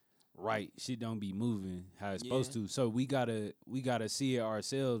right. Shit don't be moving how it's supposed to. So we gotta see it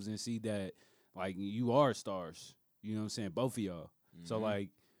ourselves and see that, like, you are stars. You know what I'm saying? Both of y'all. Mm-hmm. So, like,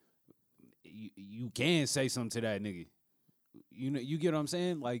 you can say something to that nigga. You know, you get what I'm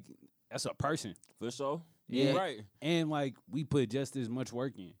saying? Like, that's a person. For sure. Yeah. Right. And, like, we put just as much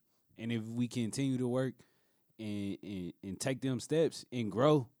work in. And if we continue to work and take them steps and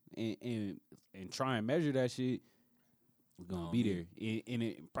grow and try and measure that shit, we're gonna be there.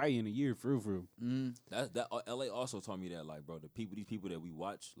 Probably in a year, for real. Mm. That LA also taught me that, like, bro, these people that we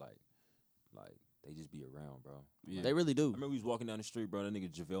watch, like they just be around, bro. Yeah. They really do. I remember we was walking down the street, bro. That nigga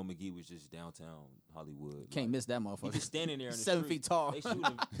JaVale McGee was just downtown Hollywood. Can't miss that motherfucker. He just standing there in the 7 street. feet tall. They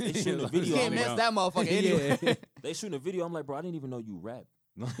shooting a video. Can't miss that motherfucker anyway. They shooting a video. I'm like, bro, I didn't even know you rap.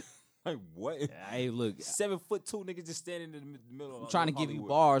 Like, what? Hey, look, 7'2" niggas just standing in the middle of I'm trying to give Hollywood. you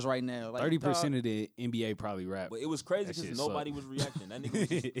bars right now. Like, 30% of the NBA probably rap. But it was crazy That because shit nobody suck. was reacting. That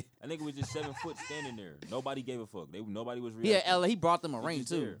nigga was just 7 foot standing there. Nobody gave a fuck. Nobody was He reacting. LA. He brought them a He ring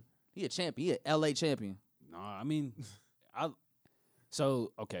just too. there. He a champion. He a LA champion. Nah, I mean,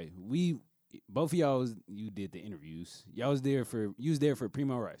 okay, both of y'all you did the interviews. You was there for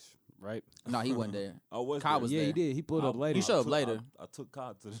Primo Rice, right? No, he wasn't there. I was Kyle there. was Yeah, there. he did. He pulled up later. You showed up later. I took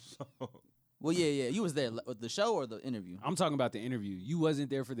Kyle to the show. Well, yeah. You was there with the show or the interview? I'm talking about the interview. You wasn't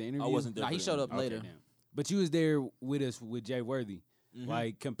there for the interview. I wasn't there. Nah, for he the showed up interview. later. Okay, damn. But you was there with us with Jay Worthy. Mhm.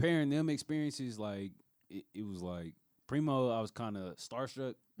 Like, comparing them experiences, like it was like Primo, I was kind of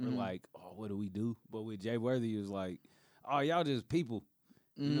starstruck. Or Mhm. like, oh, what do we do? But with Jay Worthy, it was like, oh, y'all just people.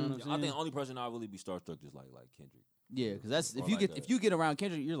 You know what I'm Yeah, saying? I think the only person I really be starstruck is like Kendrick. Yeah, because that's Or if you get around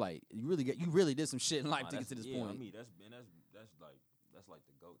Kendrick, you're like you really did some shit in life to get to this point. I mean, that's like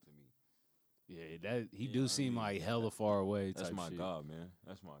the GOAT to me. Yeah, that he Yeah, do I seem mean, like hella far away. That's type my shit. God, man.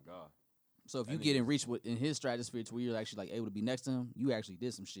 That's my God. So if That you get in nigga's- reach in his stratosphere to where you're actually like able to be next to him, you actually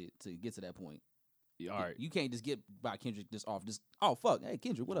did some shit to get to that point. Yeah, all right. You can't just get by Kendrick oh fuck, hey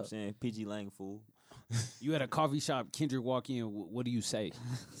Kendrick, what You know up? I'm saying? PG Lang fool. You at a coffee shop, Kendrick walk in. What do you say?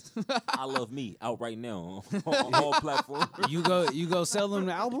 I love me out right now on all platforms. You go sell them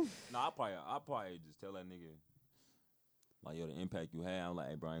the album? No, I probably just tell that nigga, like, yo, the impact you had. I'm like,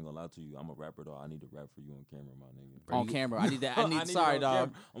 hey, bro, I ain't gonna lie to you. I'm a rapper, though. I need to rap for you on camera, my nigga. On camera, I need that. I need. it Sorry, on dog.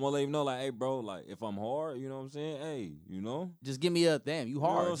 camera. I'm gonna let him know, like, hey, bro, like, if I'm hard, you know what I'm saying? Hey, you know? Just give me a damn. You You know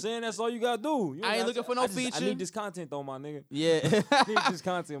what I'm hard. saying? That's all you gotta do. You I ain't gotta- looking for no I feature. need this content, though, my nigga. Yeah. I need this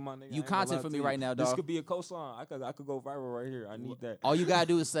content, my nigga. I You ain't gonna content lie for to me you. right now, This dog. could be a cosign. I could go viral right here. I need that. All you gotta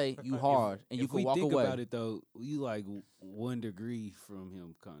do is say you hard, and you if can we walk think away. about it though, you like 1 degree from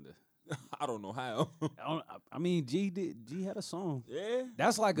him, kinda. I don't know how. I mean, G had a song. Yeah.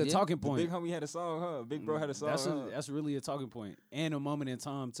 That's like a Yeah. talking The point. big homie had a song, huh? Big bro had a song. That's really a talking point and a moment in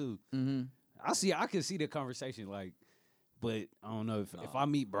time too. Mm-hmm. I can see the conversation like But I don't know if I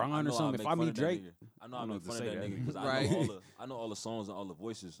meet Brian or something, if I meet Drake, I know I make fun of that nigga because I know all the songs and all the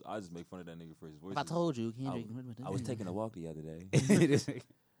voices. I just make fun of that nigga for his voices. If I told you, I was taking a walk the other day,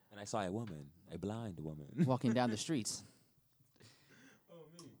 and I saw a woman, a blind woman, walking down the streets.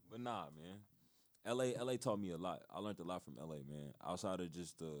 But nah, man. LA taught me a lot. I learned a lot from LA, man. Outside of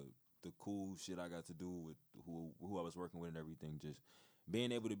just the cool shit I got to do with who I was working with and everything, just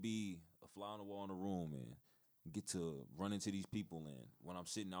being able to be a fly on the wall in the room and get to run into these people, and when I'm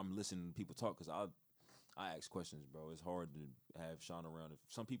sitting, I'm listening to people talk, because I ask questions, bro. It's hard to have Sean around. If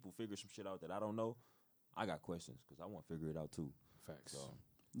some people figure some shit out that I don't know, I got questions because I want to figure it out too. Facts. So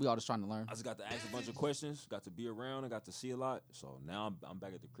We all just trying to learn. I just got to ask a bunch of questions, got to be around, and got to see a lot. So now I'm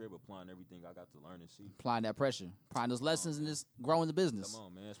back at the crib applying everything I got to learn and see. Applying that pressure, applying those lessons, and just growing the business. Come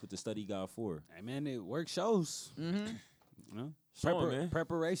on, man. That's what the study guide for. Hey, man, it work shows. Mm-hmm. You know? Man.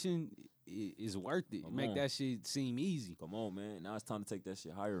 Preparation is worth it. Come Make on. that shit seem easy. Come on, man. Now it's time to take that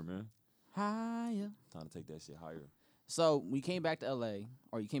shit higher, man. Higher. Time to take that shit higher. So we came back to LA,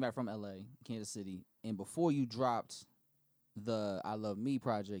 or you came back from LA, Kansas City, and before you dropped the I Love Me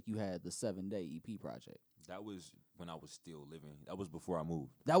project, you had the 7-day EP project. That was when I was still living. That was before I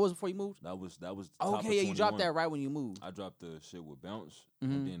moved. That was before you moved? That was the top of Okay, yeah, you dropped 21. that right when you moved. I dropped the shit with Bounce,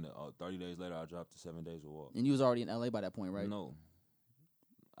 Mhm. and then 30 days later, I dropped the 7 Days with Walk. And you was already in LA by that point, right? No,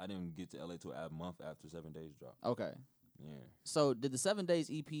 I didn't get to LA till a month after 7 Days dropped. Okay. Yeah, So did the 7 Days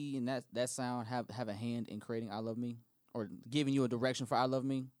EP and that sound have a hand in creating I Love Me? Or giving you a direction for I Love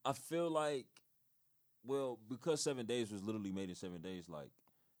Me? I feel like, well, because 7 Days was literally made in 7 days, like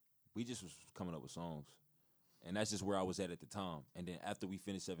we just was coming up with songs, and that's just where I was at the time. And then after we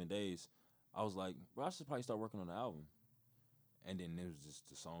finished 7 Days, I was like, bro, I should probably start working on the album. And then it was just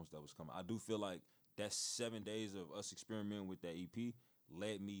the songs that was coming. I do feel like that 7 days of us experimenting with that EP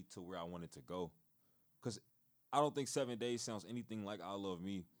led me to where I wanted to go. Because I don't think 7 Days sounds anything like I Love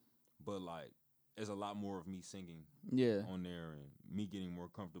Me, but like there's a lot more of me singing on there and me getting more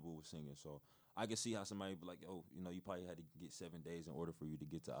comfortable with singing. So I can see how somebody be like, oh, you know, you probably had to get 7 days in order for you to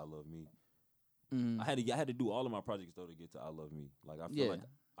get to I Love Me. Mm. I had to do all of my projects though to get to I Love Me. Like I feel like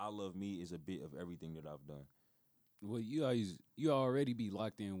I Love Me is a bit of everything that I've done. Well, you already be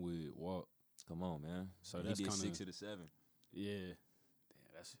locked in with Walt. Come on, man. So he that's did kinda, 6 of the 7. Yeah.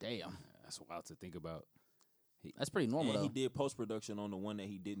 Damn. That's wild to think about. That's pretty normal, and though. he did post-production on the one that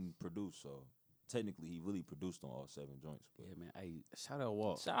he didn't produce, so technically he really produced on all 7 joints. But Yeah, man. Hey, shout out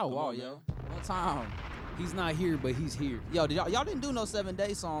Walt. Shout out Come Walt, on, yo. One time. He's not here, but he's here. Yo, y'all didn't do no 7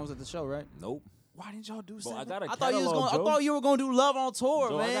 Day songs at the show, right? nope. Why didn't y'all do Bro, 7? I got a I thought you were gonna do Love on Tour,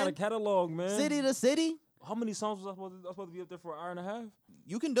 Joe, man. I got a catalog, man. City to city. How many songs was I supposed to be up there for an hour and a half?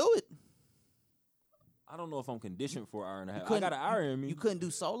 You can do it. I don't know if I'm conditioned for an hour and a half. I couldn't- got an hour in me. You couldn't do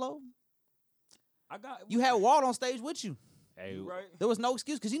solo. I got. You had Walt on stage with you. Hey, right. There was no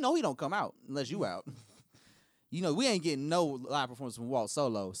excuse because you know he don't come out unless you out. You know we ain't getting no live performance from Walt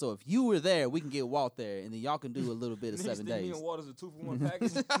solo. So if you were there, we can get Walt there, and then y'all can do a little bit of Niggas 7 think me days. and Walt is a 2-for-1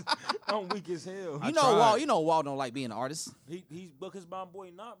 package. I'm weak as hell. You know Walt. You know Walt don't like being an artist. He's because my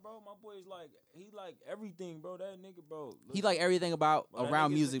boy not, bro. My boy is like he like everything, bro. That nigga, bro. He like everything about Bro, that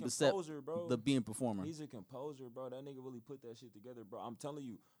around nigga's a music except composer, bro. the being performer. He's a composer, bro. That nigga really put that shit together, bro. I'm telling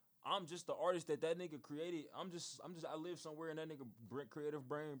you, I'm just the artist that nigga created. I live somewhere in that nigga creative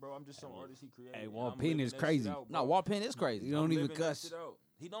brain, bro. I'm just some artist he created. Hey, and Walt I'm Penn living is that crazy. shit out, No, bro. Walt Penn is crazy. You don't I'm even living that cuss. shit out.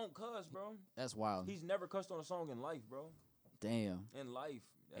 He don't cuss, bro. That's wild. He's never cussed on a song in life, bro. Damn. In life.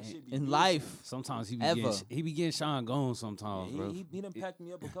 That shit be In beautiful. life. Sometimes he Ever. be getting Sean gone sometimes, Yeah, bro. he done packed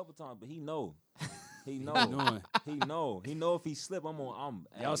me up a couple times, but he know. He know. Doing. He know. He know if he slip, I'm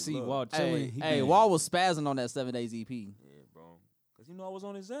Y'all see look. Walt chilling. Hey, Walt was spazzing on that 7 Days EP. Yeah, bro. Cause you know I was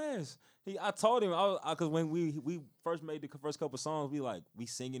on his ass. I told him cause when we first made the first couple songs, we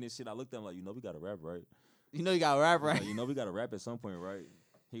singing and shit. I looked at him like, you know, we got to rap, right? You know you got to rap, right? Like, you know, we got to rap at some point, right?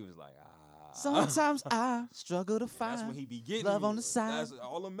 He was like, ah. Sometimes I struggle to That's when find he be getting love me. on the side. That's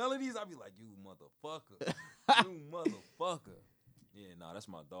all the melodies. I be like, you motherfucker, you motherfucker. Yeah, nah, that's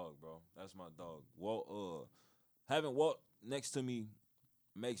my dog, bro. That's my dog. Walt, having Walt next to me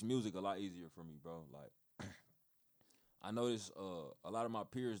makes music a lot easier for me, bro. Like, I notice a lot of my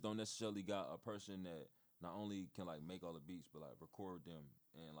peers don't necessarily got a person that not only can like make all the beats, but like record them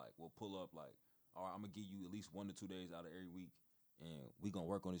and like will pull up like, all right, I'm gonna give you at least 1 to 2 days out of every week. And we gonna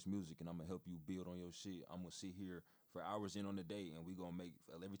work on this music, and I'm gonna help you build on your shit. I'm gonna sit here for hours in on the day, and we gonna make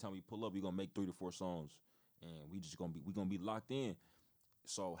every time we pull up, we gonna make 3 to 4 songs, and we gonna be locked in.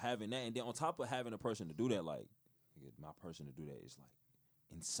 So having that, and then on top of having a person to do that, like my person to do that is like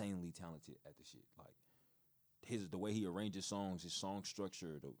insanely talented at the shit. Like the way he arranges songs, his song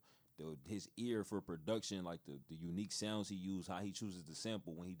structure, his ear for production, like the unique sounds he used, how he chooses to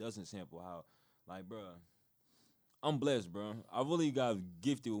sample when he doesn't sample, how like bro, I'm blessed, bro. I really got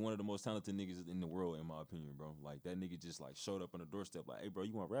gifted with one of the most talented niggas in the world, in my opinion, bro. Like that nigga just like showed up on the doorstep, like, hey, bro,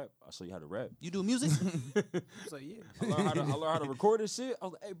 you want to rap? I'll show you how to rap. You do music? So yeah. I learned how to record this shit. I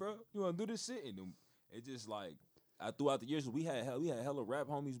was like, hey, bro, you want to do this shit? And then it just like throughout the years, we had hella rap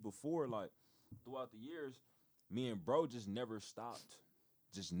homies before. Like throughout the years, me and bro just never stopped.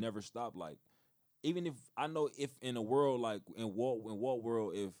 Like even if I know if in a world like in Walt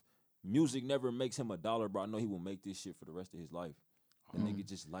world, if music never makes him $1, bro, I know he will make this shit for the rest of his life. The nigga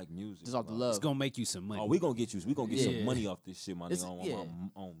just like music. Just off the love. It's gonna make you some money. Oh, we gonna get some money off this shit, my It's- nigga,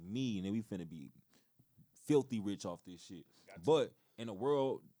 on me, and then we finna be filthy rich off this shit. But in a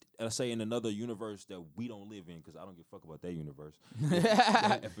world, I say in another universe that we don't live in, because I don't give a fuck about that universe.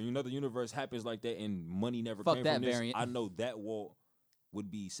 If another universe happens like that and money never Fuck came that from this, variant. I know that Walt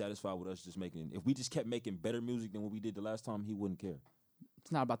would be satisfied with us just making. If we just kept making better music than what we did the last time, he wouldn't care.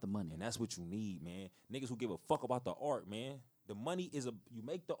 It's not about the money. And that's what you need, man. Niggas who give a fuck about the art, man. The money is you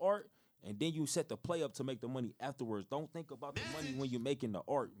make the art and then you set the play up to make the money afterwards. Don't think about the money when you're making the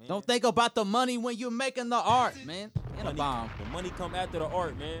art, man. Don't think about the money when you're making the art, man. And a bomb. The money come after the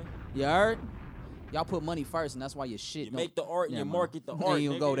art, man. You heard? Y'all put money first, and that's why your shit. You make the art and you market the art. Ain't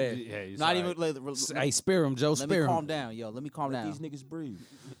even go there. Yeah, it's Not all even. right. Hey, spare him, Joe. Let me Spare calm him. down, yo. Let me calm Let down. these niggas breathe.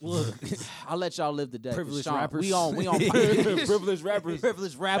 Look, I'll let y'all live the day. 'cause Privileged Sean, rappers. We on. Privileged rappers.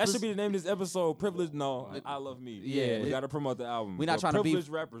 Privileged That rappers. should be the name of this episode. Privileged. No, I love me. Yeah. we gotta promote the album. We not So trying to be- privileged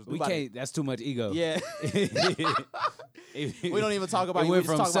rappers. We about to- can't. That's too much ego. Yeah. we We don't even talk about. It went we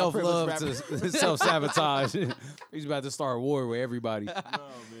from just talk about self-love privileged rappers. to self-sabotage. He's about to start a war with everybody. No,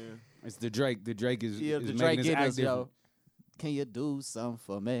 man. It's the Drake. The Drake is, Yeah, is the making Drake us getting act us, yo. different. Can you do something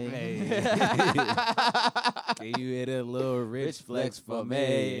for me? Hey. Can you hit a little rich flex for me?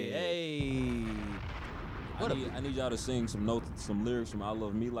 Hey. I need y'all to sing some notes, some lyrics from "I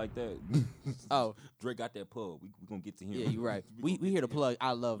Love Me" like that. Oh, Drake got that pub. We gonna get to him. yeah, you're right. We We gonna here get to plug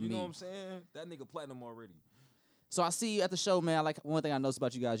I Love You Me. know what I'm saying? That nigga platinum already. So I see you at the show, man. Like one thing I noticed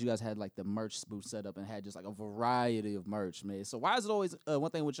about you guys had like the merch booth set up and had just like a variety of merch, man. So why is it always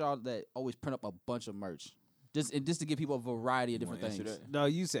one thing with y'all that always print up a bunch of merch? Just to give people a variety of You different wanna answer things. that? No,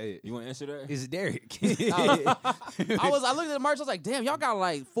 you say it. You want to answer that? It's Derek. I looked at the merch. I was like, damn, y'all got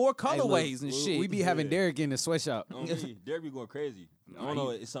like 4 Hey, look, colorways and shit. We be having Derek in the sweatshop. On me, Derek be going crazy. I don't No, know.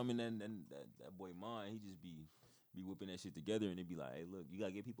 It's something that boy mind. He just be whipping that shit together and it be like, hey, look, you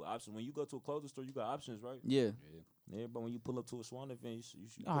gotta give people options. When you go to a clothing store, you got options, right? Yeah. Yeah, but when you pull up to a SWAN event, you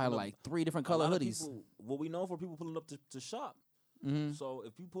Y'all had like 3 different color hoodies. What we know for people pulling up to shop. Mm-hmm. So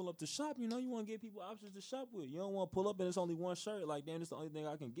if you pull up to shop, you want to give people options to shop with. You don't want to pull up and it's only one shirt. Like, damn, it's the only thing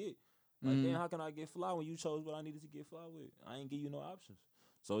I can get. Like, Mhm. damn, how can I get fly when you chose what I needed to get fly with? I ain't give you no options.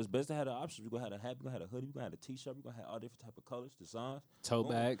 So it's best to have the options. We're going to have a hat, we're going to have a hoodie, we're going to have a t-shirt, we're going to have all different type of colors, designs. Tote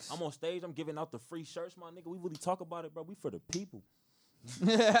Boom. bags. I'm on stage, I'm giving out the free shirts, my nigga. We really talk about it, bro. We for the people. We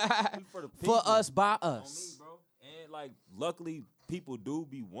for the people. For us, by On me, us. bro. And like, luckily, people do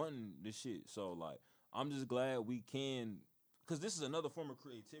be wanting this shit. So like, I'm just glad we can, cause this is another form of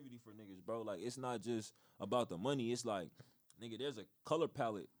creativity for niggas, bro. Like, it's not just about the money. It's like, nigga, there's a color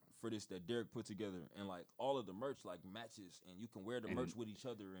palette for this that Derek put together, and like all of the merch like matches, and you can wear the merch with each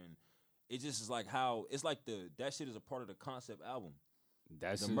other, and it just is like how it's like that shit is a part of the concept album.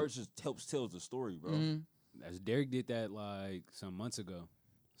 That's The merch just tells the story, bro. Mhm. That's Derek did that like some months ago.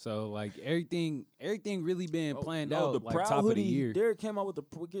 So like everything really been planned out The like Proud top hoodie, of the year. Derek came out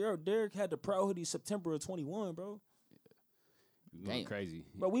with Derek had the Proud hoodie September of 21, bro. Going Damn. crazy.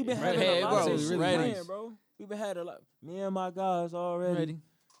 Bro, we've been Right. having Hey, a lot bro, of shit ready. planned, bro. We've been had a lot. Me and my guys already. Ready.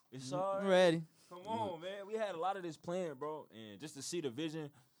 It's already. Ready. Come on, man. We had a lot of this planned, bro, and just to see the vision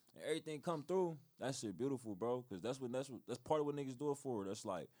and everything come through, that shit beautiful, bro. Because that's part of what niggas do it for. That's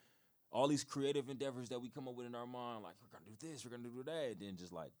like all these creative endeavors that we come up with in our mind. Like, we're gonna do this, we're gonna do that, and then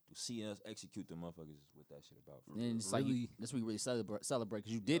just like see us execute the motherfuckers is what that shit about. For real. And it's like that's what we really celebrate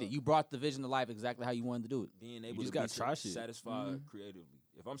because you did it. You brought the vision to life exactly how you wanted to do it. Being able just to be gotta try shit. satisfied creatively.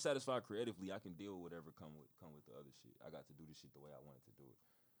 If I'm satisfied creatively, I can deal with whatever come with the other shit. I got to do this shit the way I wanted to do it.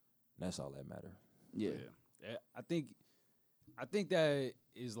 That's all that matter. Yeah. Yeah, I think that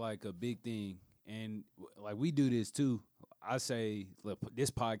is like a big thing, and like we do this too. I say, look, this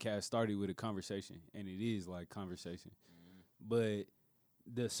podcast started with a conversation, and it is like conversation. But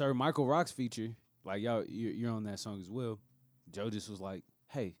the Sir Michael Rocks feature, like you're on that song as well. Joe just was like,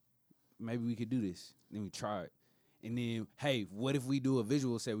 "Hey, maybe we could do this." Then we tried, and then, hey, what if we do a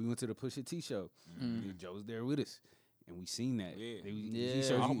visual set? We went to the Pusha T show. And Joe was there with us, and we seen that. Yeah. He Yeah.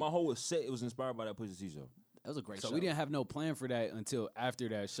 showed you- My whole set, it was inspired by that Pusha T show. That was a great So show. we didn't have no plan for that until after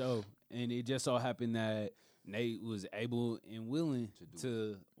that show, and it just so happened that Nate was able and willing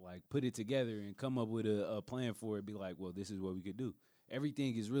to like put it together and come up with a plan for it. Be like, well, this is what we could do.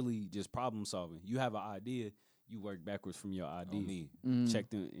 Everything is really just problem solving. You have an idea, you work backwards from your idea. Check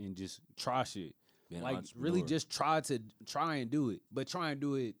them and just try shit. Like really just try and do it, but try and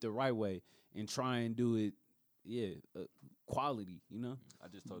do it the right way and try and do it, quality, you know? I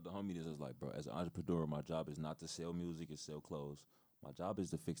just told the homie this, I was like, bro, as an entrepreneur, my job is not to sell music and sell clothes. My job is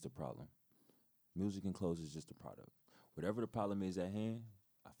to fix the problem. Music and clothes is just a product. Whatever the problem is at hand,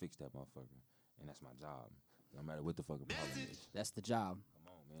 I fix that motherfucker. And that's my job. No matter what the fucking problem is. That's the job. Come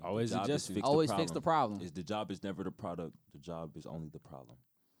on, man. Always Fix the problem. The job is never the product. The job is only the problem.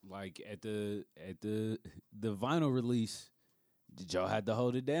 Like at the vinyl release, Joe had to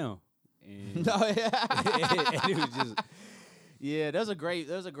hold it down. And, and it was just there's a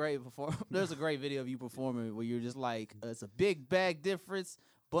great video of you performing where you're just like, it's a big bag difference,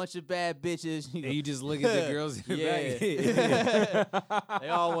 bunch of bad bitches. and you just look at the girls in the back. They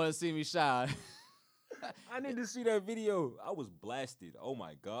all want to see me shine. I need to see that video. I was blasted. Oh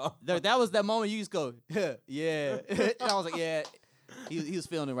my God. That was that moment you just go, yeah. And I was like, yeah. He was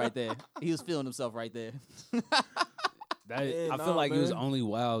feeling it right there. He was feeling himself right there. I feel like it was only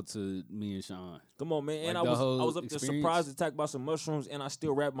wild to me and Sean. Come on, man. And Like I was up there experience. surprised attacked by some mushrooms, and I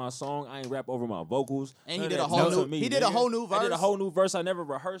still rap my song. I ain't rap over my vocals. And None he of did a that whole to new me, he did a nigga. whole new verse. I did a whole new verse. I never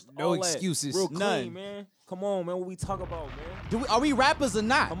rehearsed. No all that. excuses. Real clean, None. man. Come on, man. What we talk about, man? Are we rappers or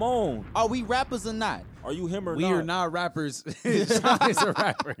not? Come on. Are we rappers or not? Are you him or We not? are not rappers. Sean is a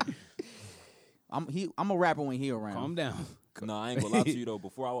rapper. I'm a rapper when he around. Calm down. No, I ain't gonna lie to you though.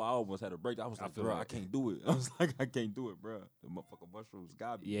 Before I almost had a break. I was like, feel bro, that. I can't do it. I was like, I can't do it, bro. The motherfucking mushrooms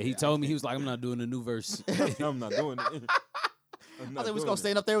got me. Yeah, he told me, he was like, I'm not doing a new verse. I'm not doing it. I think we was gonna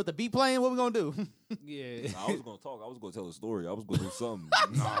stand up there with the beat playing. What we gonna do? Yeah. Nah, I was gonna talk. I was gonna tell a story. I was gonna do something.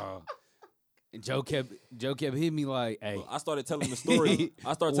 Nah. And Joe kept hitting me like, hey. I started telling the story.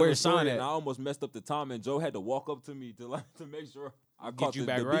 I started telling the Where's Sean story, at? and I almost messed up the time. And Joe had to walk up to me to make sure I Get caught you the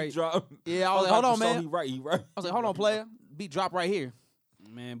back beat right. drop. Yeah, I was like, hold on, so man. He right. I was like, hold on, player. Beat drop right here.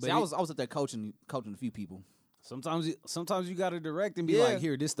 Man, but See, I was up there coaching a few people. sometimes you gotta direct and be Yeah. like,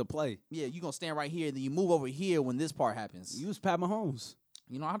 here, this the play. Yeah, you gonna stand right here, and then you move over here when this part happens. You was Pat Mahomes.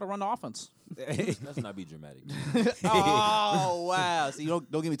 You know how to run the offense. Let's not be dramatic. Oh wow! See, don't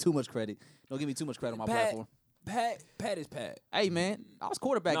give me too much credit. Don't give me too much credit on my platform. Pat is Pat. Hey man, I was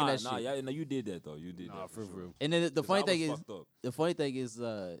quarterbacking that shit. Yeah, no, you did that though. You did Nah, that for real. And then the funny thing is, fucked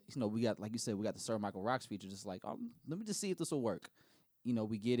up. we got, like you said, we got the Sir Michael Rocks feature. Just like, let me just see if this will work. You know,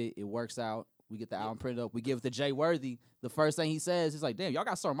 we get it. It works out. We get the album printed up. We give it to Jay Worthy. The first thing he says, he's like, "Damn, y'all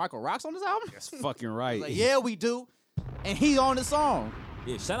got Sir Michael Rocks on this album?" That's fucking right. Like, yeah, we do. And he on the song.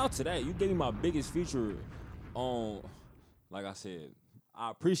 Yeah, shout out to that. You gave me my biggest feature on, like I said,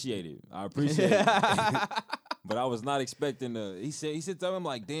 I appreciate it. But I was not expecting he said to him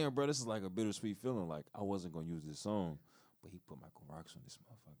like, damn, bro, this is like a bittersweet feeling. Like, I wasn't going to use this song, but he put Michael Rocks on this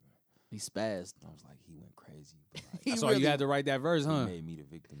motherfucker. He spazzed. I was like, he went crazy. But like, He That's why really- you had to write that verse, he huh? made me the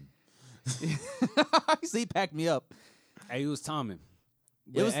victim. See, he packed me up. Hey, it was timing.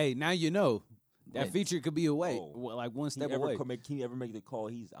 It But was- hey, now you know. That Yeah. feature could be away, Oh. like one step Can away. he ever make the call?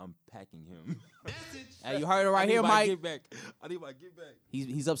 I'm packing him. Hey, you heard it right I need here, my Mike. Get back. I need my get back.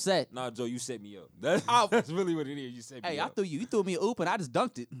 He's upset. Nah, Joe, you set me up. That's, Oh. that's really what it is. You set me Hey, up. you threw me a oop and I just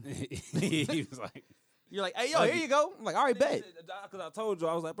dunked it. He was like, You're like, hey, yo, here you go. I'm like, all right, bet. Because I told Joe,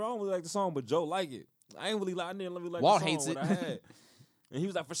 I was like, bro, I don't really like the song, but Joe like it. I didn't really like Walt the song hates when it. I had. And he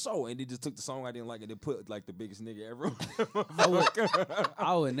was like, for sure. And they just took the song I didn't like and they put like the biggest nigga ever.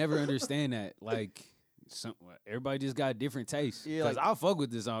 I would never understand that. Like, everybody just got different tastes. Yeah, Because like- I fuck with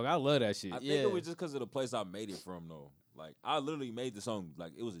this song. I love that shit. I think Yeah. it was just because of the place I made it from, though. Like, I literally made the song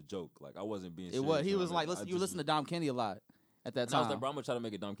like it was a joke. Like, I wasn't being It serious. was. He when I was made like, it. listen, I you were just listening to Dom Kennedy a lot at that And I was time. like, bro, I'm gonna try to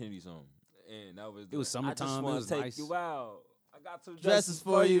make a Dom Kennedy song. And that was It was I summertime, just it want was to take nice. you out. I got some Dresses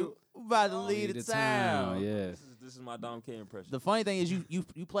for you, about to leave Lead the the town. town, yeah. This is my Dom K impression. The funny thing is,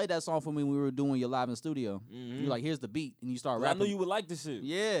 you played that song for me when we were doing your live in the studio. Mhm. You're like, here's the beat, and you start 'Cause I rapping. knew you would like this shit.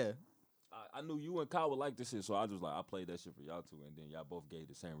 Yeah. I knew you and Kyle would like this shit, so I just like I played that shit for y'all too, and then y'all both gave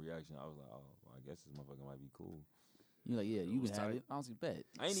the same reaction. I was like, oh, well, I guess this motherfucker might be cool. You're like, yeah, you was can have tight. it. I was like, bet.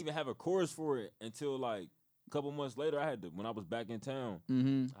 I didn't even have a chorus for it until like a couple months later. I had to when I was back in town.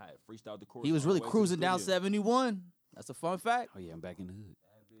 Mm-hmm. I had freestyled the chorus. He was on the really way to the cruising down studio. 71. That's a fun fact. Oh, yeah, I'm back in the hood.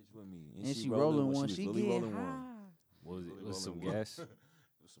 That bitch with me, And she rolling one. She She was really get rolling high. one. What was it? Really Was some rolling one. gas? It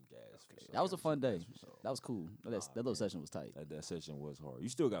was some gas. For sure. That was a fun day. For sure. That was cool. That little session was tight. That session was hard. You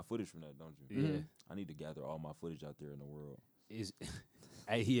still got footage from that, don't you? Yeah. Mhm. I need to gather all my footage out there in the world. Is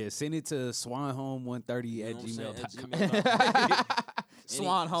Hey, yeah, send it to swanhome130 You at know what I'm saying? At gmail.com.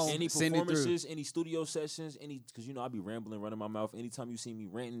 Swan home. Any Send it through. performances, any studio sessions, because I be rambling, running my mouth. Anytime you see me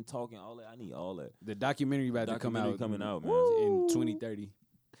ranting, talking, all that, I need all that. The documentary about to come out. Coming out, man. In 2030.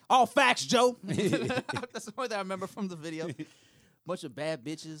 All facts, Joe. That's the one that I remember from the video. Bunch of bad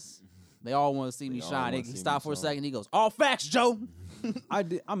bitches. They all want to see me They all shine. wanna He see stopped me for a shine. second. He goes, all facts, Joe.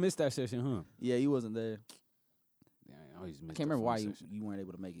 I missed that session, huh? Yeah, he wasn't there. Yeah, I always miss I can't remember why you you weren't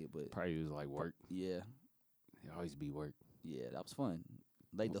able to make it, but probably was like work. yeah, It always be work. yeah, that was fun.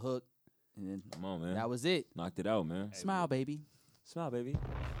 Laid the hook, and then Come on, man. that was it. Knocked it out, man. Smile, baby. Smile, baby.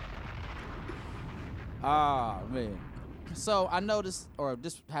 Ah, man. So I noticed, or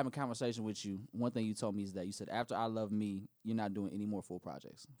just having a conversation with you, one thing you told me is that you said after I Love Me, you're not doing any more full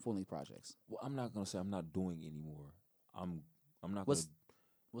length projects. Well, I'm not gonna say I'm not doing anymore. I'm not What's gonna.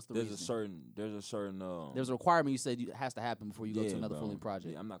 What's the There's a reason? certain. There's a requirement you said it has to happen before you go to another bro. full length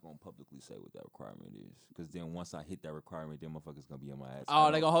project. Yeah, I'm not gonna publicly say what that requirement is, because then once I hit that requirement, then motherfuckers gonna be on my ass. Oh,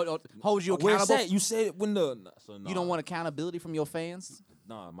 they gonna hold you Where's accountable. that? You said it when the. So nah, You don't want accountability from your fans.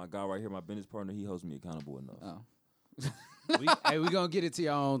 Nah, my guy right here, my business partner, he holds me accountable enough. Oh. We gonna get it to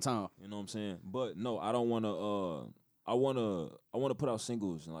your own time. You know what I'm saying? But no, I don't want to. I wanna put out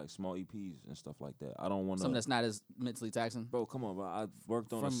singles and like small EPs and stuff like that. I don't want to. Something that's not as mentally taxing. Bro, come on, bro. I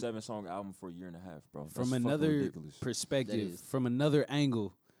worked on a From- 7-song album for a year and a half, bro. That's From fucking another ridiculous. That perspective, is. from another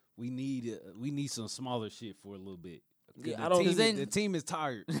angle, we need some smaller shit for a little bit. Yeah, The I don't team, even- the team is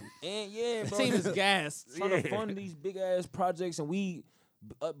tired. And yeah, The bro. team is gassed. trying to fund these big ass projects, and we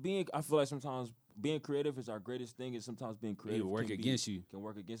I feel like sometimes being creative is our greatest thing, and sometimes being creative It'll work can against you. Can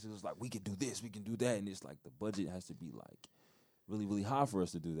work against us. It's like we can do this, we can do that, and it's like the budget has to be like really, really high for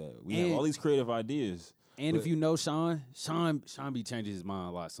us to do that. We have And- all these creative ideas. And But- if you know Sean be changing his mind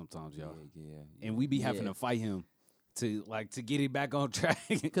a lot sometimes, y'all. Yeah. And we be having Yeah. to fight him to get it back on track.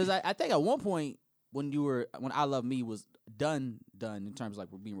 Because I think at one point when I Love Me was done in terms of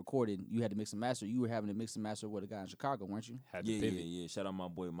like being recorded, you had to mix and master. You were having to mix and master with a guy in Chicago, weren't you? Had to Yeah, pivot. yeah. Shout out my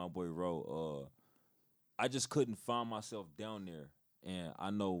boy Ro. I just couldn't find myself down there, and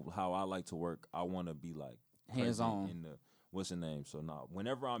I know how I like to work. I want to be like Hands present on. in the what's the name. So now,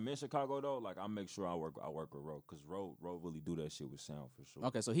 whenever I'm in Chicago though, like I make sure I work with Ro, because Ro really do that shit with sound for sure.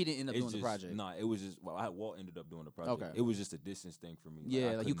 Okay, so he didn't end up It's doing the project. Nah, it was just Walt ended up doing the project. Okay. It was just a distance thing for me.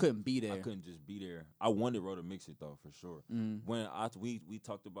 Yeah, I like you couldn't be there. I couldn't just be there. I wanted Ro to mix it though, for sure. Mm. When we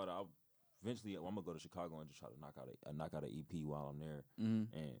talked about it, eventually I'm gonna go to Chicago and just try to knock out an EP while I'm there. Mm.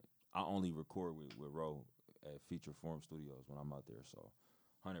 And I only record with Ro at Feature Forum Studios when I'm out there. So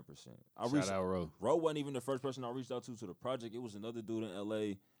 100%. Shout out, Ro. Ro wasn't even the first person I reached out to the project. It was another dude in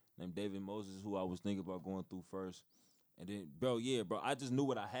LA named David Moses who I was thinking about going through first. And then, bro, I just knew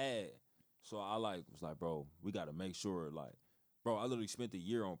what I had. So I was like, bro, we gotta make sure, like, bro, I literally spent a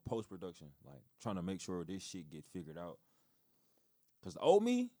year on post-production, like, trying to make sure this shit get figured out. Cause the old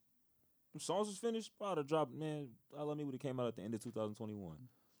me, the songs was finished, bro, the drop, man, I Love Me would have came out at the end of 2021.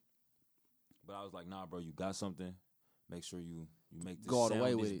 But I was like, nah, bro, you got something. Make sure you make this Go all the way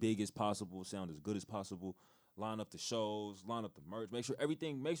sound with as it. big as possible, sound as good as possible. Line up the shows, line up the merch. Make sure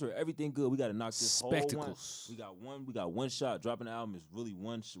everything good. We got to knock this Spectacles. whole one. We got one shot. Dropping the album is really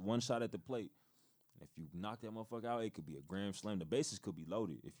one shot at the plate. If you knock that motherfucker out, it could be a grand slam. The bases could be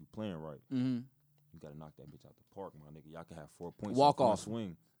loaded if you playing right. Mm-hmm. You got to knock that bitch out the park, my nigga. Y'all can have 4 points Walk off one off.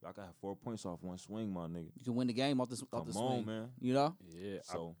 swing. Y'all can have 4 points off one swing, my nigga. You can win the game off the Come swing. on, man. You know? Yeah.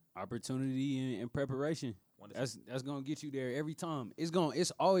 So Opportunity and preparation. Wonderful. That's gonna get you there every time.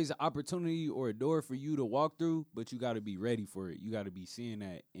 It's always an opportunity or a door for you to walk through, but you got to be ready for it. You got to be seeing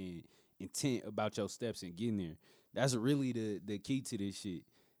that and intent about your steps and getting there. That's really the key to this shit.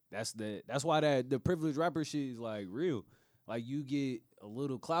 That's why the privileged rapper shit is like real. Like you get a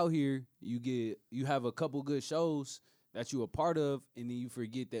little clout here, you have a couple good shows that you a part of, and then you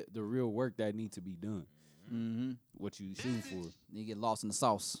forget that the real work that needs to be done. Mm-hmm. What you shooting for. You get lost in the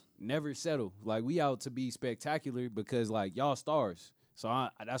sauce. Never settle. Like we out to be spectacular because like y'all stars. So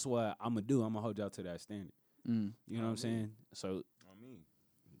that's what I'm gonna do. I'm gonna hold y'all to that standard. Mm. You know what I'm saying? So I mean,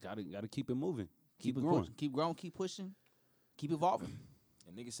 gotta keep it moving. Keep it Keep growing. Keep growing. Keep pushing. Keep evolving.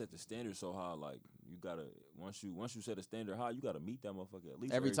 and niggas set the standard so high, like you gotta once you set a standard high, you gotta meet that motherfucker at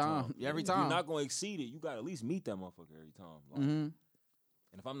least Every time. Every If time. you're not gonna exceed it, you gotta at least meet that motherfucker every time. Like, Mm-hmm.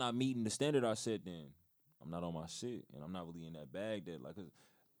 And if I'm not meeting the standard I set, then I'm not on my shit, and I'm not really in that bag. That like, 'cause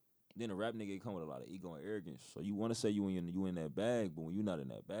then a rap nigga come with a lot of ego and arrogance. So you want to say you in that bag, but when you're not in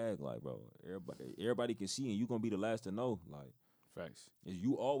that bag, like bro, everybody can see, and you gonna be the last to know. Like, Facts. is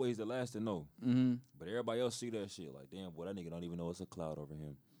you always the last to know, Mm-hmm. but everybody else see that shit. Like, damn, boy, that nigga don't even know it's a cloud over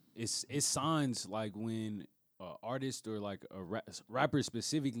him. It's signs like when artist or like a rapper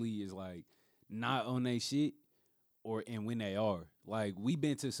specifically is like not on their shit, and when they are, like we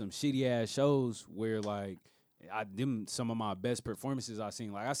been to some shitty ass shows where like some of my best performances I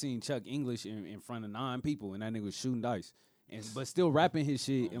seen. Like I seen Chuck English in front of 9 people and that nigga was shooting dice, but still rapping his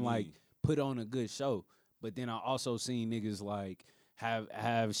shit and like put on a good show. But then I also seen niggas like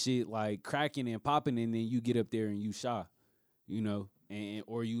have shit like cracking and popping, and then you get up there and you shy, you know, and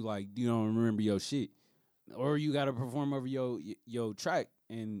or you like you don't remember your shit, or you got to perform over your track,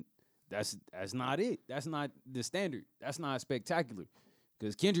 and that's not it. That's not the standard. That's not spectacular.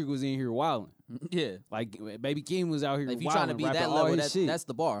 Cause Kendrick was in here wilding. Yeah, like Baby Keem was out here. If you wilding, trying to be rapping that all level, his shit. that's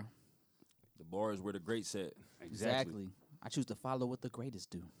the bar. The bar is where the greats at. Exactly. I choose to follow what the greatest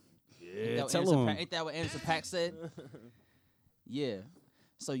do. Yeah, tell him. Ain't that what Anderson .Paak said? Yeah.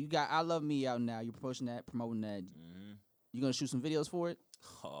 So you got I Love Me out now. You're promoting that. Mm-hmm. You gonna shoot some videos for it?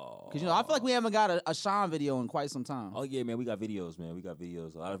 Oh. Cause I feel like we haven't got a Sean video in quite some time. Oh yeah, man, we got videos, man. We got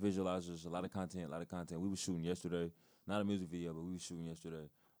videos. A lot of visualizers, a lot of content. We were shooting yesterday. Not a music video, but we were shooting yesterday.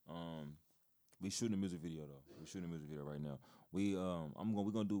 We shooting a music video though. We're shooting a music video right now. We got a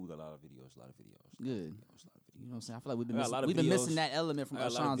lot of videos. Good. You know what I'm saying? I feel like we've been missing that element from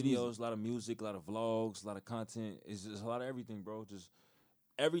Sean's Sean's a lot of videos, music. a lot of music, a lot of vlogs, a lot of content. It's just a lot of everything, bro. Just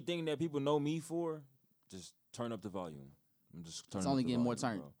everything that people know me for. Just turn up the volume. I'm just turning. It's only up the getting more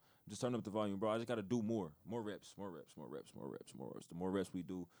volume, turned. bro. Just turn up the volume, bro. I just gotta do more reps. The more reps we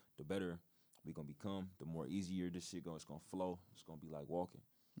do, the better we gonna become. The more easier this shit it's gonna flow. It's gonna be like walking.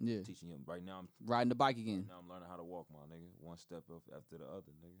 Yeah. Teaching him right now. I'm riding the bike again. Now I'm learning how to walk, my nigga. One step up after the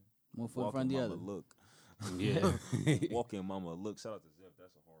other, nigga. One foot in front of the other. Look. Yeah. Walking mama look. Shout out to Zeph.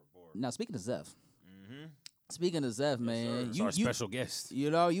 That's a hard bar. Now speaking of Zeph. Mm-hmm. Speaking of Zeph, man, It's our special guest. You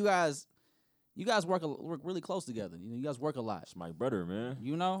know, you guys work really close together. You know, you guys work a lot. It's my brother, man.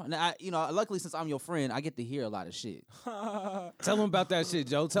 You know, and luckily since I'm your friend, I get to hear a lot of shit. Tell him about that shit,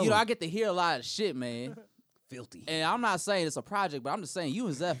 Joe. Tell him. I get to hear a lot of shit, man. Filthy. And I'm not saying it's a project, but I'm just saying you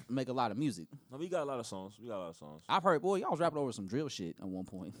and Zeph make a lot of music. No, we got a lot of songs. I've heard, boy, y'all was rapping over some drill shit at one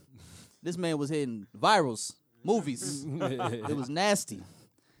point. This man was hitting virals, movies. It was nasty.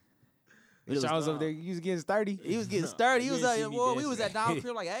 Sean was up there. He was getting sturdy. He was getting sturdy. He You was ain't like, see me boy, we was dancing. at Down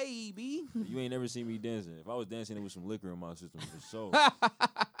Crib like, hey, B. You ain't never seen me dancing. If I was dancing, it was some liquor in my system for sure.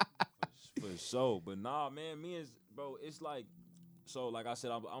 for sure. But nah, man, bro, it's like, so like I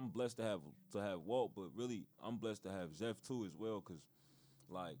said, I'm blessed to have Walt, but really I'm blessed to have Zeph too as well, cause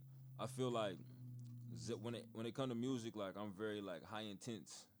like I feel like when it come to music, like I'm very like high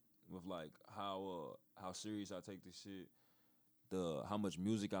intense with like how serious I take this shit. How much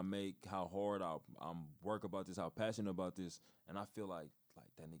music I make, how hard I'm work about this, how passionate about this, and I feel like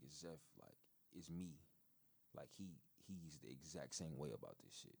that nigga Zeph like is me, like he's the exact same way about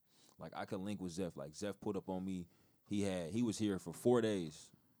this shit. Like I could link with Zeph. Like Zeph put up on me. He was here for 4 days.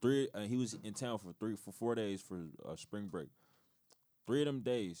 He was in town for 4 days for spring break. 3 of them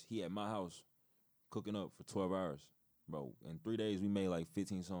days he at my house cooking up for 12 hours, bro. In 3 days we made like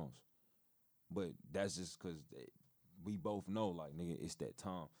 15 songs, but that's just cause. We both know, like, nigga, it's that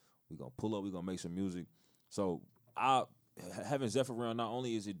time. We gonna pull up, we gonna make some music. So having Zeph around, not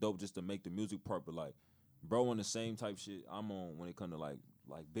only is it dope just to make the music part, but like, bro, on the same type shit I'm on when it come to like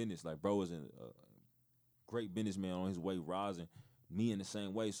business. Like, bro is a great businessman on his way rising. Me in the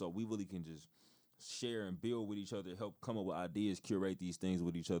same way, so we really can just share and build with each other, help come up with ideas, curate these things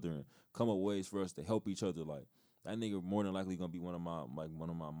with each other, and come up with ways for us to help each other. Like, that nigga more than likely gonna be one of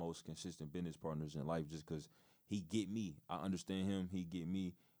my most consistent business partners in life, just cause he get me. I understand him. He get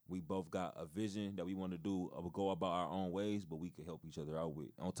me. We both got a vision that we want to do. We'll go about our own ways, but we can help each other out with.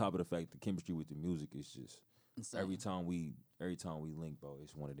 On top of the fact, the chemistry with the music is just Insane. every time we link, bro,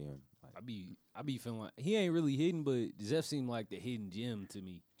 it's one of them. Like, I be feeling like he ain't really hidden, but Zeph seemed like the hidden gem to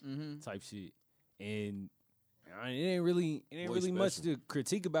me, type shit. And it ain't really much to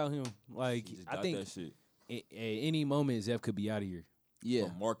critique about him. Like I think that shit. At any moment Zeph could be out of here. Yeah.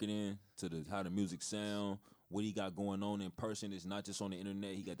 From marketing to how the music sound. What he got going on in person is not just on the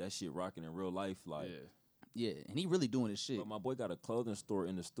internet. He got that shit rocking in real life. Like, yeah, and he really doing his shit. But my boy got a clothing store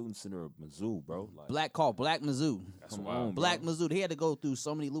in the student center of Mizzou, bro. Like, Black Mizzou. Come on, Black bro. Mizzou. He had to go through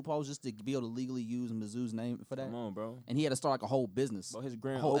so many loopholes just to be able to legally use Mizzou's name for that. Come on, bro. And he had to start like a whole business. Bro, his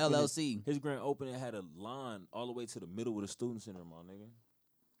grand whole opening, LLC. His grand opening had a line all the way to the middle of the student center, my nigga.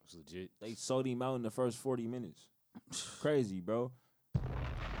 That's legit. They sold him out in the first 40 minutes. Crazy, bro.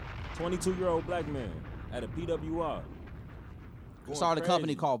 22-year-old black man at a PWI. Started a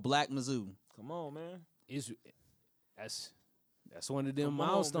company called Black Mizzou. Come on, man. That's one of them Come on,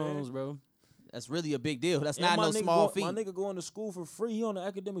 milestones, man. bro. That's really a big deal. That's And not my no nigga small feat. My nigga going to school for free. He on an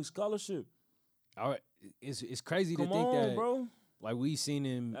academic scholarship. It's crazy Come to think on, that, bro. like we seen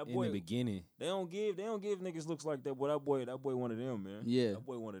him That in boy- the beginning. They don't give niggas looks like that. Boy, that boy one of them, man. Yeah. That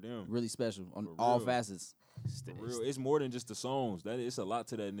boy one of them. Really special on For all real. facets. For real. It's more than just the songs. It's a lot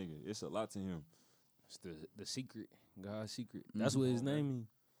to that nigga. It's a lot to him. It's the secret, God's secret. That's what his name is.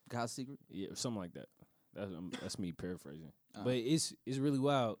 God's secret. Yeah, or something like that. That's me paraphrasing. But it's really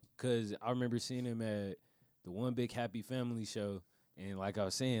wild because I remember seeing him at the One Big Happy Family show, and like I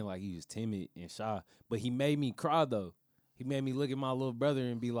was saying, like he was timid and shy, but he made me cry though. He made me look at my little brother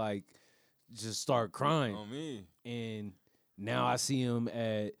and be like, just start crying. On me. And now I see him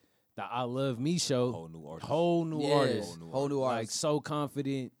at the I Love Me show. Whole new artist. Whole new artist. Whole new Like artist. so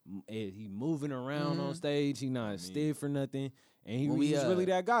confident. He moving around on stage. He not stiff for nothing. And When we, he's really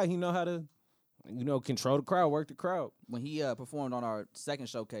that guy. He know how to, control the crowd, work the crowd. When he performed on our second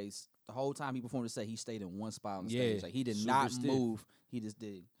showcase, the whole time he performed the set, he stayed in one spot on the Yeah, stage. Like he did super not stiff. move. He just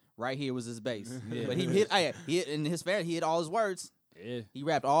did. Right here was his bass. Yeah. But he hit in his fair. He hit all his words. Yeah. He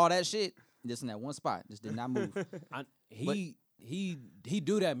rapped all that shit just in that one spot. Just did not move. He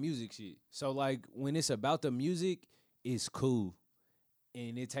do that music shit. So like when it's about the music, it's cool,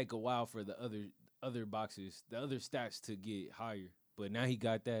 and it take a while for the other boxes, the other stats to get higher. But now he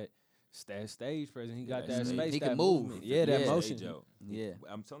got that stage presence. He got that stage. space. He that can move. movement. Yeah, that Yeah. motion. Stage out. Yeah.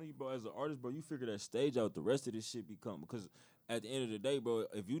 I'm telling you, bro, as an artist, bro, you figure that stage out, the rest of this shit become, because at the end of the day, bro,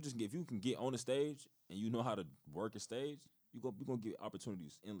 if you can get on the stage and you know how to work a stage, you're gonna get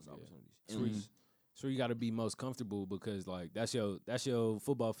opportunities, endless opportunities. Endless. So you got to be most comfortable because like that's your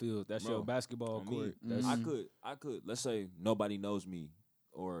football field, that's Bro, your basketball on court. me, That's, I could. Let's say nobody knows me,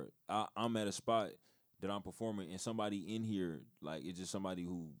 or I'm at a spot that I'm performing, and somebody in here, like it's just somebody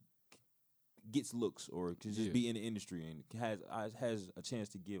who gets looks or can just be in the industry and has a chance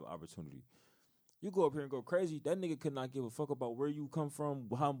to give opportunity. You go up here and go crazy. That nigga could not give a fuck about where you come from,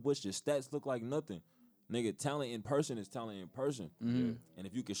 what your stats look like, nothing. Nigga, talent in person is talent in person. And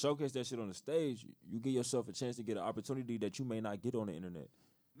if you can showcase that shit on the stage, you give yourself a chance to get an opportunity that you may not get on the internet.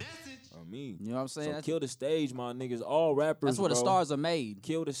 Message. I mean, You know what I'm saying? so kill the stage, my niggas. All rappers, That's where the bro. stars are made.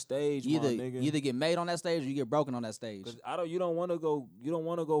 Kill the stage, You my nigga. either get made on that stage or you get broken on that stage. 'Cause you don't want to go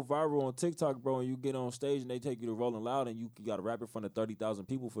viral on TikTok, bro, and you get on stage and they take you to Rolling Loud and you got to rap in front of 30,000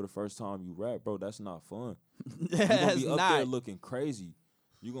 people for the first time you rap, bro. That's not fun. You're gonna That's be up not. there looking crazy.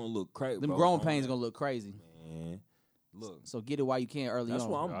 You're gonna look crazy. Them growing pains gonna look crazy. Man, look. So get it while you can early That's on.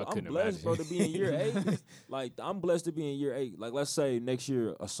 why I I'm couldn't blessed, bro, imagine. to be in year 8. Like, I'm blessed to be in year 8. Like, let's say next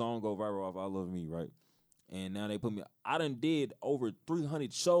year a song go viral off I Love Me, right? And now they put me. I done did over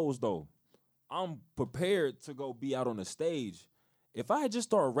 300 shows though. I'm prepared to go be out on the stage. If I had just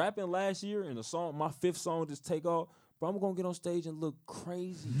started rapping last year and my 5th song just take off, bro, I'm gonna get on stage and look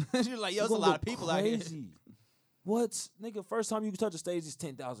crazy. You're like, yo, I'm it's a gonna lot look of people out here. crazy. What? Nigga, first time you touch the stage is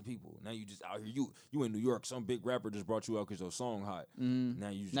 10,000 people. Now you just out here. You in New York, some big rapper just brought you out because your song hot. Now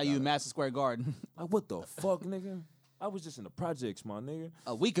you just Now you in gotta- Madison Square Garden Like, what the fuck, nigga? I was just in the projects, my nigga.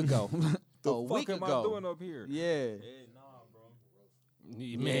 a week ago. The a fuck week am ago. I doing up here? Yeah. Nah, bro.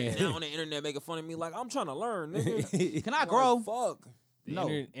 man. Now on the internet making fun of me like I'm trying to learn, nigga. Can I Like, grow? fuck. The No.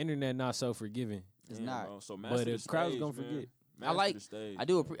 internet not so forgiving. It's Yeah, not. bro. So But master the the crowd's stage, gonna man. forget. Master like- the stage.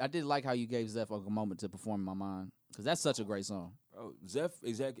 I did like how you gave Zeph a moment to perform in my mind because that's such a great song. Bro, Zeph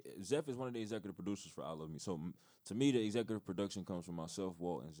is one of the executive producers for I Love Me. So to me, the executive production comes from myself,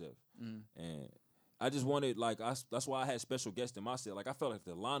 Walt, and Zeph. And I just wanted, like, that's why I had special guests in my set. Like, I felt like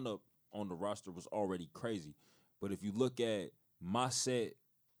the lineup on the roster was already crazy. But if you look at my set,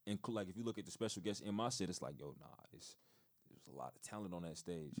 and like if you look at the special guests in my set, it's like, yo, nah, there's a lot of talent on that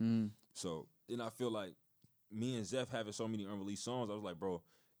stage. So then I feel like me and Zeph having so many unreleased songs, I was like, bro,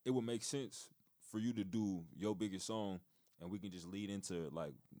 it would make sense for you to do your biggest song, and we can just lead into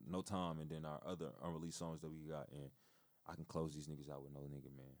like No Time and then our other unreleased songs that we got, and I can close these niggas out with No Nigga,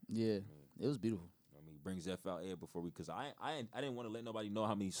 man. Yeah, it was beautiful. I mean, bring Zeph out here before because I didn't want to let nobody know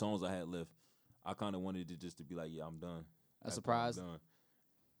how many songs I had left. I kind of wanted it just to be like, yeah, I'm done. A After surprise. I'm done.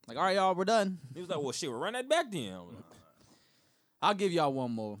 Like, all right, y'all, we're done. He was like, well, shit, we'll run that back then. I was like, I'll give y'all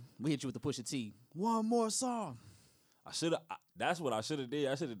one more. We hit you with the Pusha T. One more song. that's what I should have did.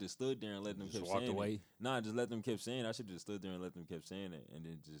 I should have just stood there and let them Just keep walked saying away. it. Nah, just let them keep saying it. I should have just stood there and let them keep saying it, and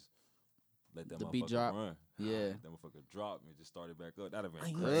then just let that The motherfucker beat drop. run. Yeah. Let that motherfucker drop and just start it back up. That'd have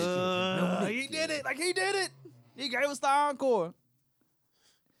been crazy. He did it. Like, he did it. He gave us the encore.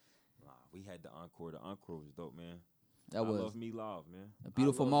 Nah, we had the encore. The encore was dope, man. That I was Love Me Live, man. a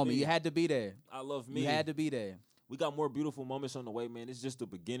beautiful I Love moment. Me. You had to be there. I Love Me. You had to be there. We got more beautiful moments on the way, man. It's just the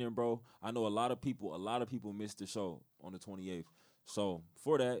beginning, bro. I know a lot of people missed the show on the 28th. So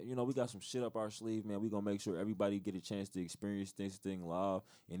for that, you know, we got some shit up our sleeve, man. We gonna make sure everybody get a chance to experience this thing live,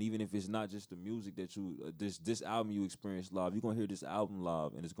 and even if it's not just the music that you this album you experience live, you gonna hear this album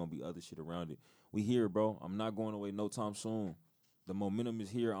live, and it's gonna be other shit around it. We here, bro. I'm not going away no time soon. The momentum is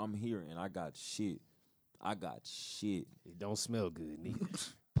here. I'm here, and I got shit. It don't smell good,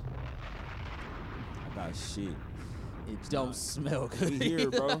 nigga. I got shit. It don't smell good. We here,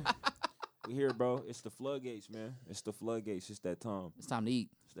 bro. We here, bro. It's the floodgates, man. It's the floodgates. It's that time. It's time to eat.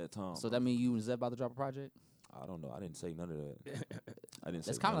 It's that time. So that means you and Zeb about to drop a project? I don't know. I didn't say none of that. I didn't say.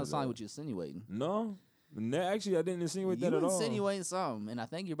 That's kind none of the sign that. what you're insinuating. No. Actually, I didn't insinuate that at all. You insinuating something, and I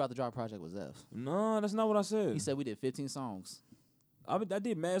think you're about to drop a project with Zeph. No, that's not what I said. He said we did 15 songs. I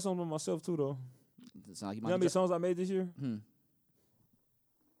did mad songs with myself too, though. It's not like You know how many songs I made this year?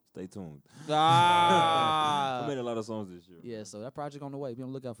 Stay tuned. I made a lot of songs this year. Yeah, so that project on the way. Be on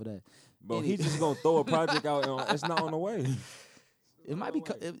the lookout for that. But he's just gonna throw a project out, and it's not on the way. It might be.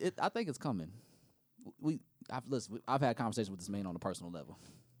 I think it's coming. I've had conversations with this man on a personal level.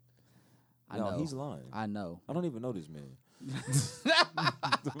 I know he's lying. I know. I don't even know this man.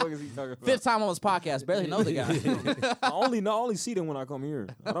 The fuck is he talking about? 5th time on this podcast. Barely know the guy. I only see them when I come here.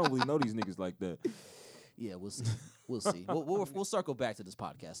 I don't really know these niggas like that. Yeah, we'll see. We'll see. We'll circle back to this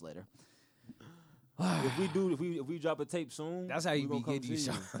podcast later. If we drop a tape soon, That's how you we be gonna getting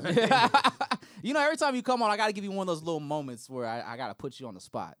come you see shot. You know, every time you come on, I got to give you one of those little moments where I got to put you on the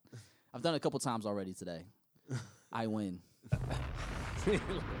spot. I've done it a couple times already today. I win.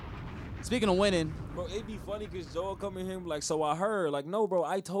 Speaking of winning, Bro, it'd be funny because Joel come in here and be like, so I heard. Like, no, bro,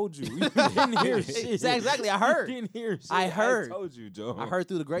 I told you. You didn't hear shit. Exactly, I heard. You didn't hear shit. I heard. I told you, Joel. I heard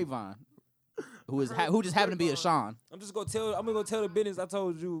through the grapevine. Who just happened to be a Sean. I'm gonna go tell the business I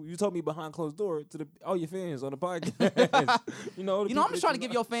told you. You told me behind closed door to all your fans on the podcast. you know, I'm just trying to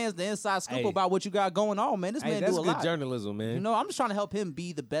give your fans the inside scoop Hey. about what you got going on, man. This man That's do a good lot. journalism, man. You know, I'm just trying to help him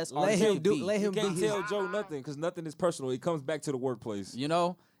be the best Let artist him he do- be. let him You can't be his- tell Joe nothing because nothing is personal. It comes back to the workplace. You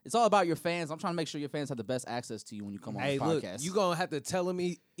know, it's all about your fans. I'm trying to make sure your fans have the best access to you when you come on Hey, the look, podcast. you gonna have to tell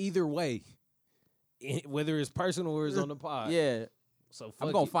him either way, whether it's personal or it's on the pod. yeah, So fuck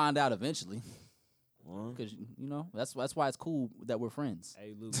I'm gonna it. find out eventually What? because you know that's why it's cool that we're friends.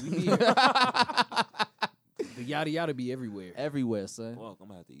 Hey, look, we here. The yada yada be everywhere. Everywhere, son. Fuck, I'm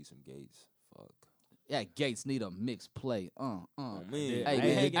gonna have to eat some Gates. Fuck. Yeah, Gates need a mixed play. Oh, man. Hey, We hey,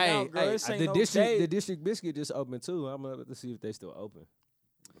 hanging hey, out, girl. hey, This ain't The no district date. biscuit just opened too. I'm gonna have to see if they still open.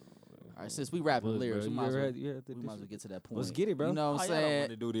 All right, since we rapping Look, lyrics, bro, we you might as ever well, had- you had the we might as well district? get to that point. Let's get it, bro. You know what Oh, I'm y'all don't saying?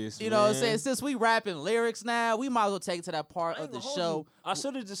 wanna do this, You know what I'm man. saying? Since we rapping lyrics now, we might as well take it to that part I of ain't the gonna hold show. you. I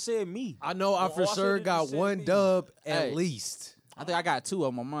should have just said me. I know I Oh, for I sure should've got just said one me. dub at Hey. least. I think I got 2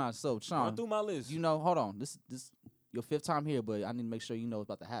 of them on mine. So, Run Sean, through my list. you know, hold on. This your 5th time here, but I need to make sure you know what's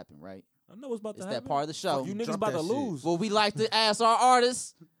about to happen, right? I know what's about It's to that happen. part of the show. Fuck, you niggas Drop about to that shit. lose. Well, we like to ask our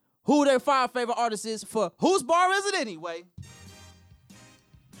artists who their 5 favorite artists is for whose bar is it anyway?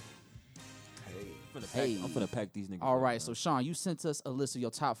 I'm finna pack these niggas. All up, right, man. so Sean, you sent us a list of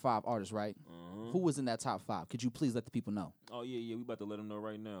your top 5 artists, right? Who was in that top 5? Could you please let the people know? Oh yeah, we about to let them know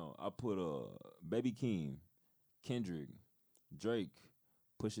right now. I put Baby Keem, Kendrick, Drake,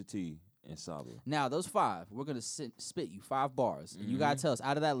 Pusha T, and Saba. Now, those 5, we're going to spit you 5 bars. And you got to tell us,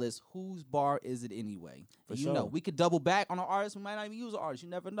 out of that list, whose bar is it anyway? For And you sure. know, we could double back on our artists. We might not even use an artist. You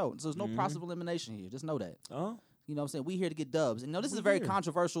never know. So there's no process of elimination here. Just know that. You know what I'm saying? We here to get dubs. And you know, this is a very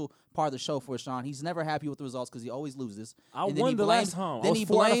controversial part of the show for Sean. He's never happy with the results because he always loses. I And then won he the blames, last time. I Then was he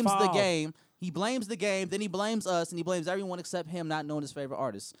 4 out of blames the 5. game. He blames the game. Then he blames us. And he blames everyone except him not knowing his favorite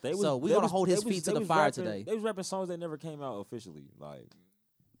artist. We're So we're going to hold his feet to the fire today. They was rapping songs that never came out officially. Like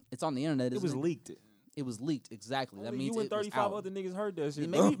It's on the internet. it isn't was leaked. It was leaked, exactly. That Only means you and it was 35 out. other niggas heard that shit.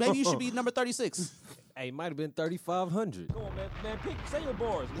 Maybe you should be number 36. Hey, it might have been 3,500. Come on, man. Say your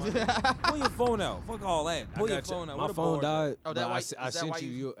bars. Man. Pull your phone out. Fuck all that. Pull your phone out. My Where the phone bars at? died. Oh, that but why- I is that sent why you.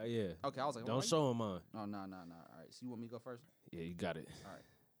 you- Yeah. Okay, I was like, Don't show him mine. Oh, no. All right, so you want me to go first? Yeah, you got it.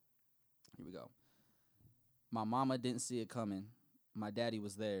 Here we go. My mama didn't see it coming. My daddy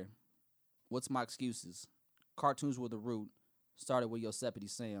was there. What's my excuses? Cartoons were the root. Started with Yosemite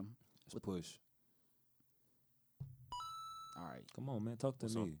Sam. Let's push. All right. Come on, man. Talk to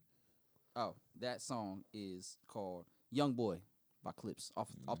What's me. Oh, that song is called Young Boy by Clips off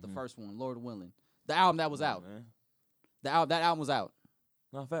the first one, Lord Willing. The album that was out. man. That album was out.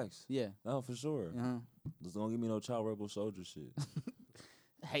 No facts. Yeah. No, for sure. Uh-huh. Just don't give me no Child Rebel Soldier shit.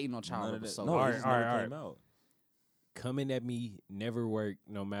 Hating on Child None of Rebel that. Soldier. No, All it right, just all never right, came out. Coming at me never work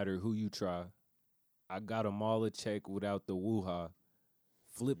no matter who you try. I got 'em all a check without the woo-ha.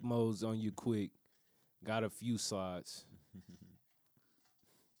 Flip modes on you quick. Got a few slides.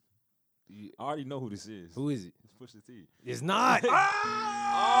 I already know who this is. Who is it? It's Pusha T. It's not.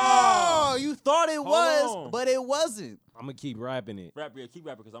 Oh, you thought it was, on. but it wasn't. I'm gonna keep rapping it. Rap, yeah, keep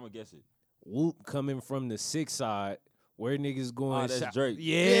rapping because I'm gonna guess it. Whoop coming from the 6 side. Where niggas going? Oh, that's Drake.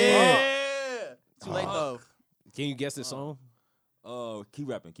 Yeah. Too late though. Can you guess the song? Keep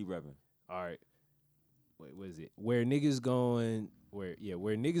rapping. All right. Wait, what is it? Where niggas going? Where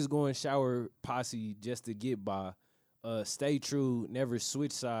niggas going? Shower posse just to get by. Stay true, never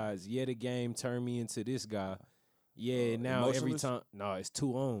switch sides. Yeah, the game turned me into this guy. Yeah, now every Emotionless? time. No, it's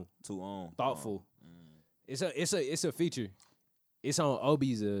too on. Too on. Thoughtful. It's a feature. It's on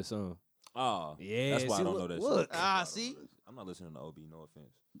Obi's song. Oh, Yeah, that's why see, I don't know that shit. look. See? I'm not listening to OB. No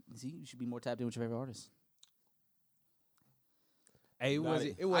offense. See, you should be more tapped in with your favorite artist. Hey, it Got wasn't.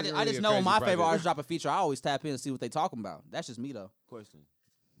 it. It wasn't I really just a know when crazy my favorite project. artist drop a feature, I always tap in and see what they talking about. That's just me though. Question: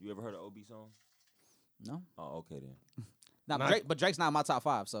 You ever heard of OB song? No, Oh, okay then. now Not- Drake, but Drake's not in my top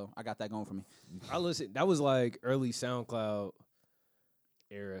 5, so I got that going for me. I listened. That was like early SoundCloud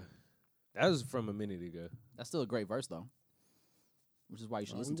era. That was from a minute ago. That's still a great verse though, which is why you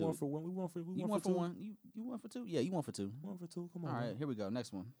should listen we to won it. for one. We won for. We You won won for for two. one. You won for two. Yeah, you won for two. One for two. Come on. All right, man. here we go.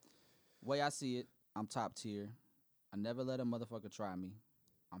 Next one. Way I see it, I'm top tier. I never let a motherfucker try me.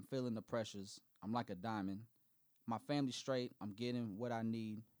 I'm feeling the pressures. I'm like a diamond. My family straight. I'm getting what I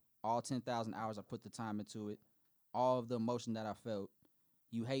need. All 10,000 hours I put the time into it. All of the emotion that I felt.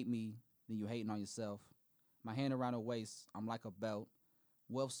 You hate me, then you hating on yourself. My hand around her waist. I'm like a belt.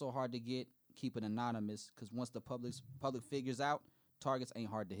 Wealth so hard to get. Keep it anonymous, because once the public figures out, targets ain't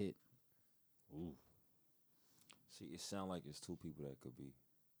hard to hit. Ooh. See, it sounds like it's two people that could be.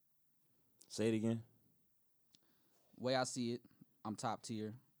 Say it again. Way I see it, I'm top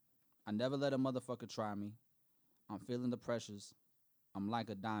tier. I never let a motherfucker try me. I'm feeling the pressures. I'm like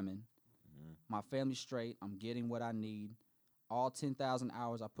a diamond. My family straight. I'm getting what I need. All 10,000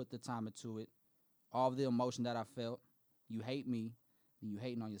 hours I put the time into it. All of the emotion that I felt. You hate me, then you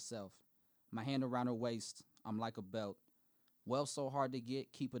hating on yourself. My hand around her waist. I'm like a belt. Wealth so hard to get.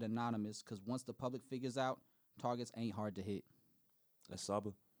 Keep it anonymous, because once the public figures out, targets ain't hard to hit. That's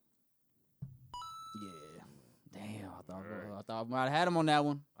Saba. Yeah. Damn, I thought I might have had him on that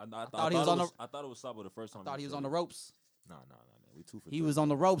one. I thought he was on the. I thought it was Saba the first time. I thought he was said on the it. ropes. Nah, man. We 2 for He 3. was on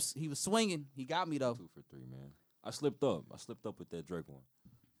the ropes. He was swinging. He got me though. 2 for 3, man. I slipped up. With that Drake one.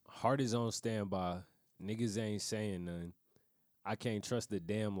 Heart is on standby. Niggas ain't saying nothing. I can't trust the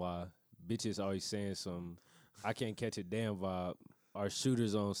damn lie. Bitches always saying something. I can't catch a damn vibe. Our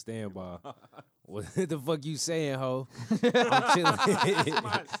shooters on standby. What the fuck you saying, ho? I'm chilling.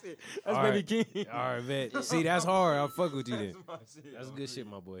 That's All Baby right. King. All right, man. See, that's hard. I'll fuck with you then. my shit. That's good shit,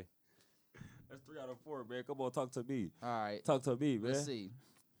 my boy. That's 3 out of 4, man. Come on, talk to me. All right. Talk to me, man. Let's see.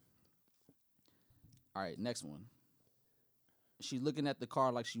 All right, next one. She looking at the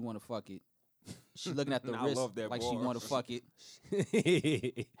car like she want to fuck it. She looking at the I wrist love that like she bar. want to fuck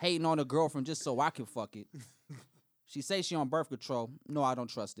it. Hating on a girlfriend just so I can fuck it. She say she on birth control. No, I don't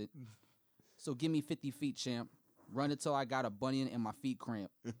trust it. So give me 50 feet, champ. Run until I got a bunion and my feet cramp.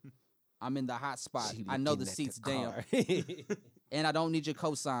 I'm in the hot spot. She I know the looking at seat's the damn. car. And I don't need your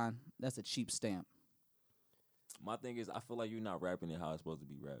cosign. That's a cheap stamp. My thing is, I feel like you're not rapping it how it's supposed to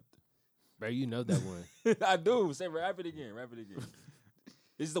be rapped. Bro, you know that one. I do. Say rap it again.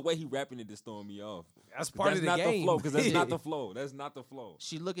 This is the way he rapping it that's throwing me off. That's part of the not game. the flow, because that's not the flow. That's not the flow.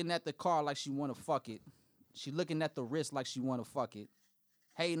 She looking at the car like she want to fuck it. She looking at the wrist like she want to fuck it.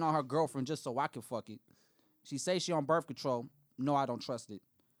 Hating on her girlfriend just so I can fuck it. She say she on birth control. No, I don't trust it.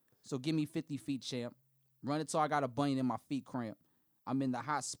 So give me 50 feet, champ. Run until I got a bunion and my feet cramp. I'm in the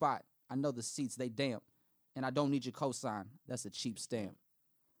hot spot. I know the seats, they damp. And I don't need your cosign. That's a cheap stamp.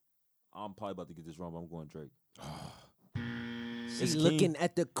 I'm probably about to get this wrong, but I'm going Drake. She's King. looking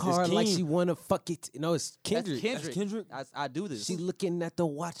at the car like King. she wanna fuck it. No, it's Kendrick. That's Kendrick. I do this. She looking at the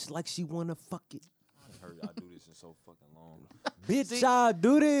watch like she wanna fuck it. I heard y'all do this in so fucking long. Bitch, I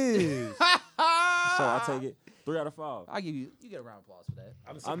do this. So I take it 3 out of 5. I'll give you get a round of applause for that.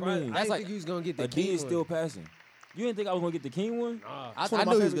 I'm surprised. I I didn't that's like- think you was gonna get the The King D is one. still passing. You didn't think I was gonna get the King one? Nah, I one of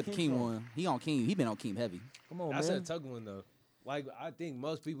my knew he was favorite good King King songs. one. He on King. He been on King heavy. Come on, that's man. a tough one though. Like I think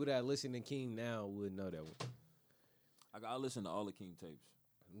most people that listen to King now would know that one. I listen to all the King tapes.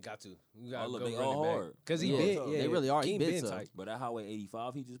 Got to. You gotta All of go they run all it back. hard. Cause he Yeah, been, tough. yeah, They really are. He King been been tough. tight. But that Highway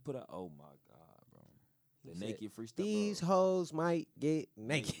 85 he just put out, oh my God, bro. The said, naked freestyle. These hoes might get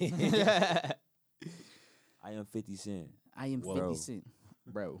naked. I am 50 Cent. I am Whoa. 50 Cent.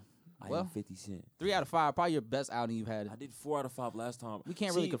 Bro. Well, am 50 Cent. 3 out of 5, probably your best outing you've had. I did 4 out of 5 last time. We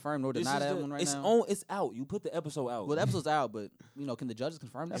can't really confirm nor this deny is that the- one right it's now. It's out. You put the episode out. Well, the episode's out, but can the judges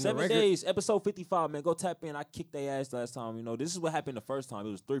confirm that? 7 days, episode 55, man. Go tap in. I kicked their ass last time. This is what happened the first time.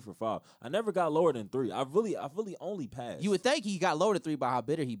 It was 3 for 5. I never got lower than 3. I really only passed. You would think he got lower than 3 by how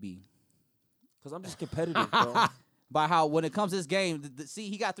bitter he be. Because I'm just competitive, bro. By how when it comes to this game, see,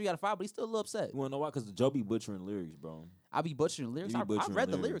 he got 3 out of 5, but he's still a little upset. You want to know why? Because the Joe be butchering lyrics, bro. I be butchering lyrics. He be I butchering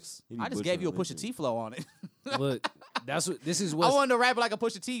read the lyrics. lyrics. He be I just gave you a butchering Pusha T flow on it. Look, this is I what wanted to rap like a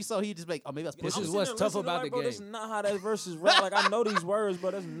Pusha T, so he just like, oh, maybe that's This Pusha. is I'm what's sitting there tough listening about like, the bro, game. That's not how that verse is rap. Like, I know these words,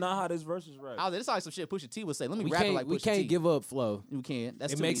 but that's not how this verse is rap. I was like, this is like some shit Pusha T would say. Let me we rap it can't like Pusha we can't T. give up flow. We can't.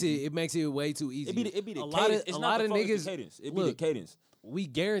 That's It too makes easy. it way too easy. It be the a cadence. lot of It's a not lot the of flow, it's niggas. the cadence. It be the Look, cadence. we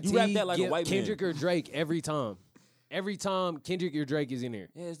guarantee You rap that like a get white man. Kendrick or Drake every time. Every time Kendrick or Drake is in there.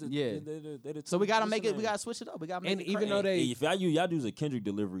 Yeah, it's the, Yeah. they the So we gotta what's make the it. We name? gotta switch it up. We gotta make And it even crazy. though they If y'all do a Kendrick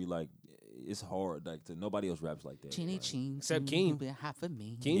delivery, like it's hard. Like nobody else raps like that. Chinny Like, ching, Except ching, King. been hot for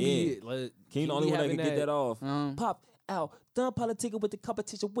me. King Yeah. be like, King the be only one that having can get that off. Pop out, done politicking with the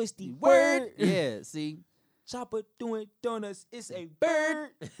competition. Whiskey word. Yeah. See. Chopper doing donuts. It's a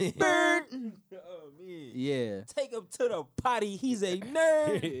bird. Bird. Oh man. Yeah. Take him to the potty. He's a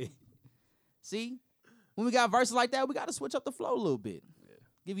nerd. See. When we got verses like that, we gotta switch up the flow a little bit.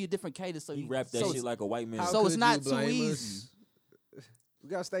 Give you a different cadence. So He you rap that so shit it's- like a white man. So it's could not you too blame easy. us? We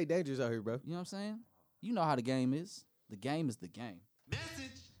gotta stay dangerous out here, bro. You know what I'm saying? You know how the game is. The game is the game.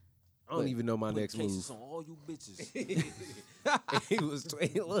 I don't even know my Put next cases move. on all you bitches.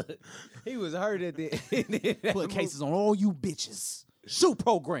 He was hurt at the end. Put cases on all you bitches. Shoot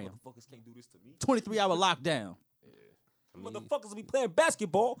program. Motherfuckers can't do this to me. 23-hour lockdown. Motherfuckers will be playing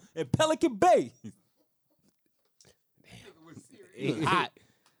basketball in Pelican Bay. He was hot.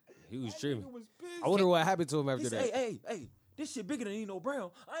 He was tripping. I wonder what happened to him He after said, that. hey, this shit bigger than Nino Brown.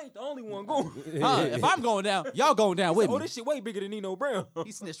 I ain't the only one going. If I'm going down, y'all going down with Oh, me. this shit way bigger than Nino Brown.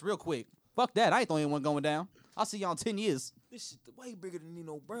 He snitched real quick. Fuck that. I ain't the only one going down. I'll see y'all in 10 years. This shit way bigger than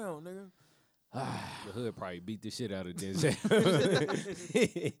Nino Brown, nigga. The hood probably beat the shit out of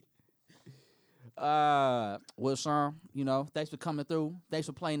Denzel. Well, Sean, thanks for coming through. Thanks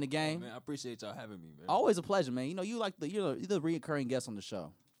for playing the game. Man, I appreciate y'all having me, man. Always a pleasure, man. You're the reoccurring guest on the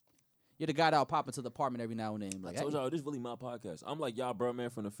show. You're the guy that'll pop into the apartment every now and then. Like, I told hey, y'all, this really my podcast. I'm like y'all, bro, man,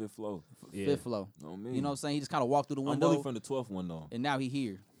 from the 5th floor. fifth flow. Know me. You know what I'm saying? He just kind of walked through the I'm window, really from the 12th one, though. and now he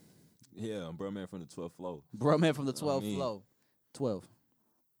here. Yeah, I'm bro, man, from the 12th floor. Bro, man, from the 12th mean- flow. 12.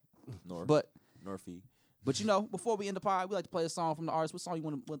 North. But Northy. before we end the pod, we like to play a song from the artist. What song you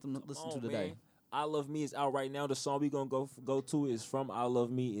want them to listen to today? Man. I Love Me is out right now. The song we gonna go to is from I Love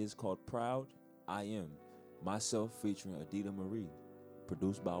Me. Is called Proud I Am. Myself featuring Adita Marie.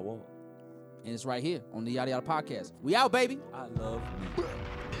 Produced by Walt. And it's right here on the Yada Yada Podcast. We out, baby. I love me.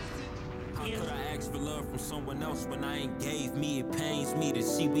 How could I ask for love from someone else when I ain't gave me? It pains me to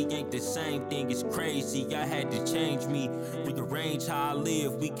see we ain't the same thing. It's crazy. I had to change me, rearrange how I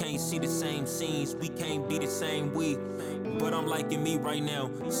live. We can't see the same scenes. We can't be the same we. But I'm liking me right now.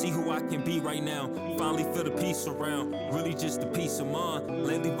 See who I can be right now. Finally feel the peace around. Really just a peace of mind.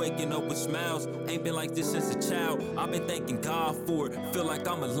 Lately waking up with smiles. Ain't been like this since a child. I've been thanking God for it. Feel like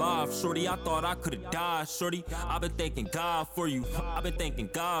I'm alive. Shorty, I thought I could've died. Shorty, I've been thanking God for you. I've been thanking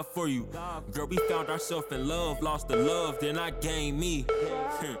God for you. Girl, we found ourselves in love. Lost the love, then I gained me.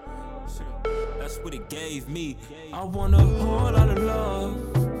 That's what it gave me. I want a whole lot of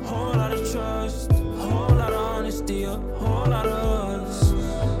love, whole lot of trust, whole lot of honesty, a whole lot of us.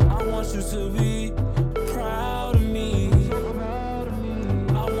 I want you to be proud of me.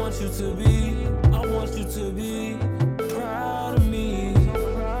 I want you to be proud of me.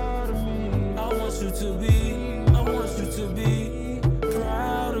 I want you to be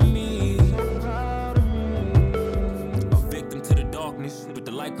proud of me. A victim to the darkness, but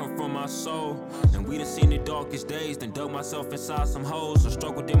the light come from my soul. And we done seen the darkest days, then dug myself inside some holes. I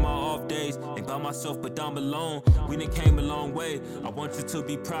struggled in my off days, ain't by myself but I'm alone. We done came a long way, I want you to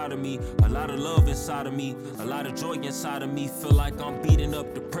be proud of me. A lot of love inside of me, a lot of joy inside of me. Feel like I'm beating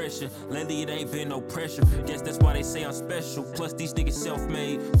up depression, lately it ain't been no pressure. Guess that's why they say I'm special, plus these niggas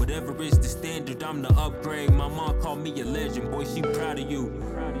self-made. Whatever is the standard, I'm the upgrade. My mom called me a legend, boy, she proud of you.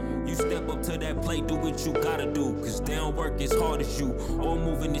 You step up to that plate, do what you gotta do. Cause they don't work as hard as you, or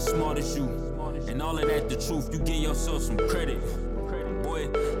moving as smart as you. And all of that the truth, you give yourself some credit. Boy,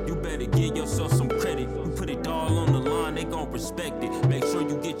 you better give yourself some credit. You put it all on the line, they gon' respect it. Make sure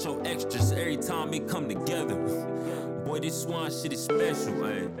you get your extras every time it come together. Boy, this SWAN shit is special,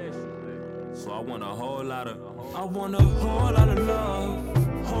 man. So I want a whole lot of love,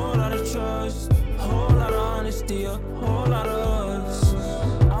 whole lot of trust, whole lot of honesty, a whole lot of us.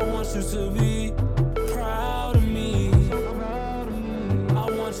 I want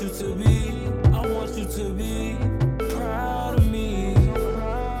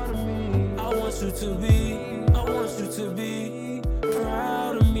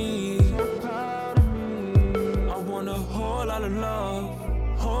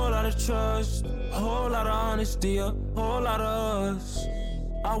honesty, a whole lot of us.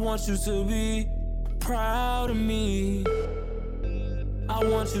 I want you to be proud of me. I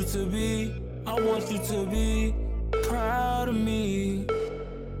want you to be proud of me.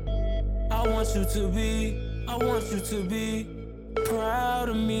 I want you to be proud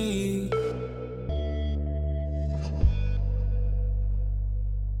of me.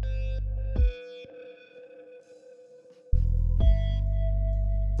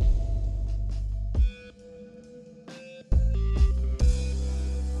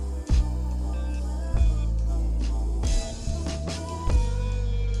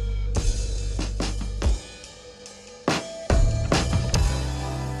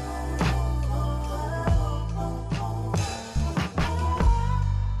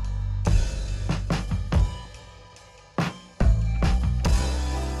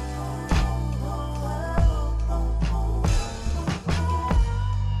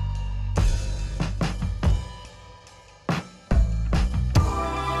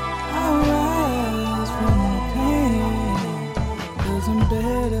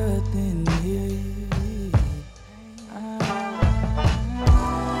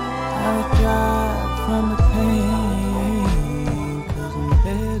 From the pain, 'cause I'm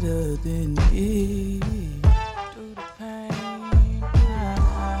better than it.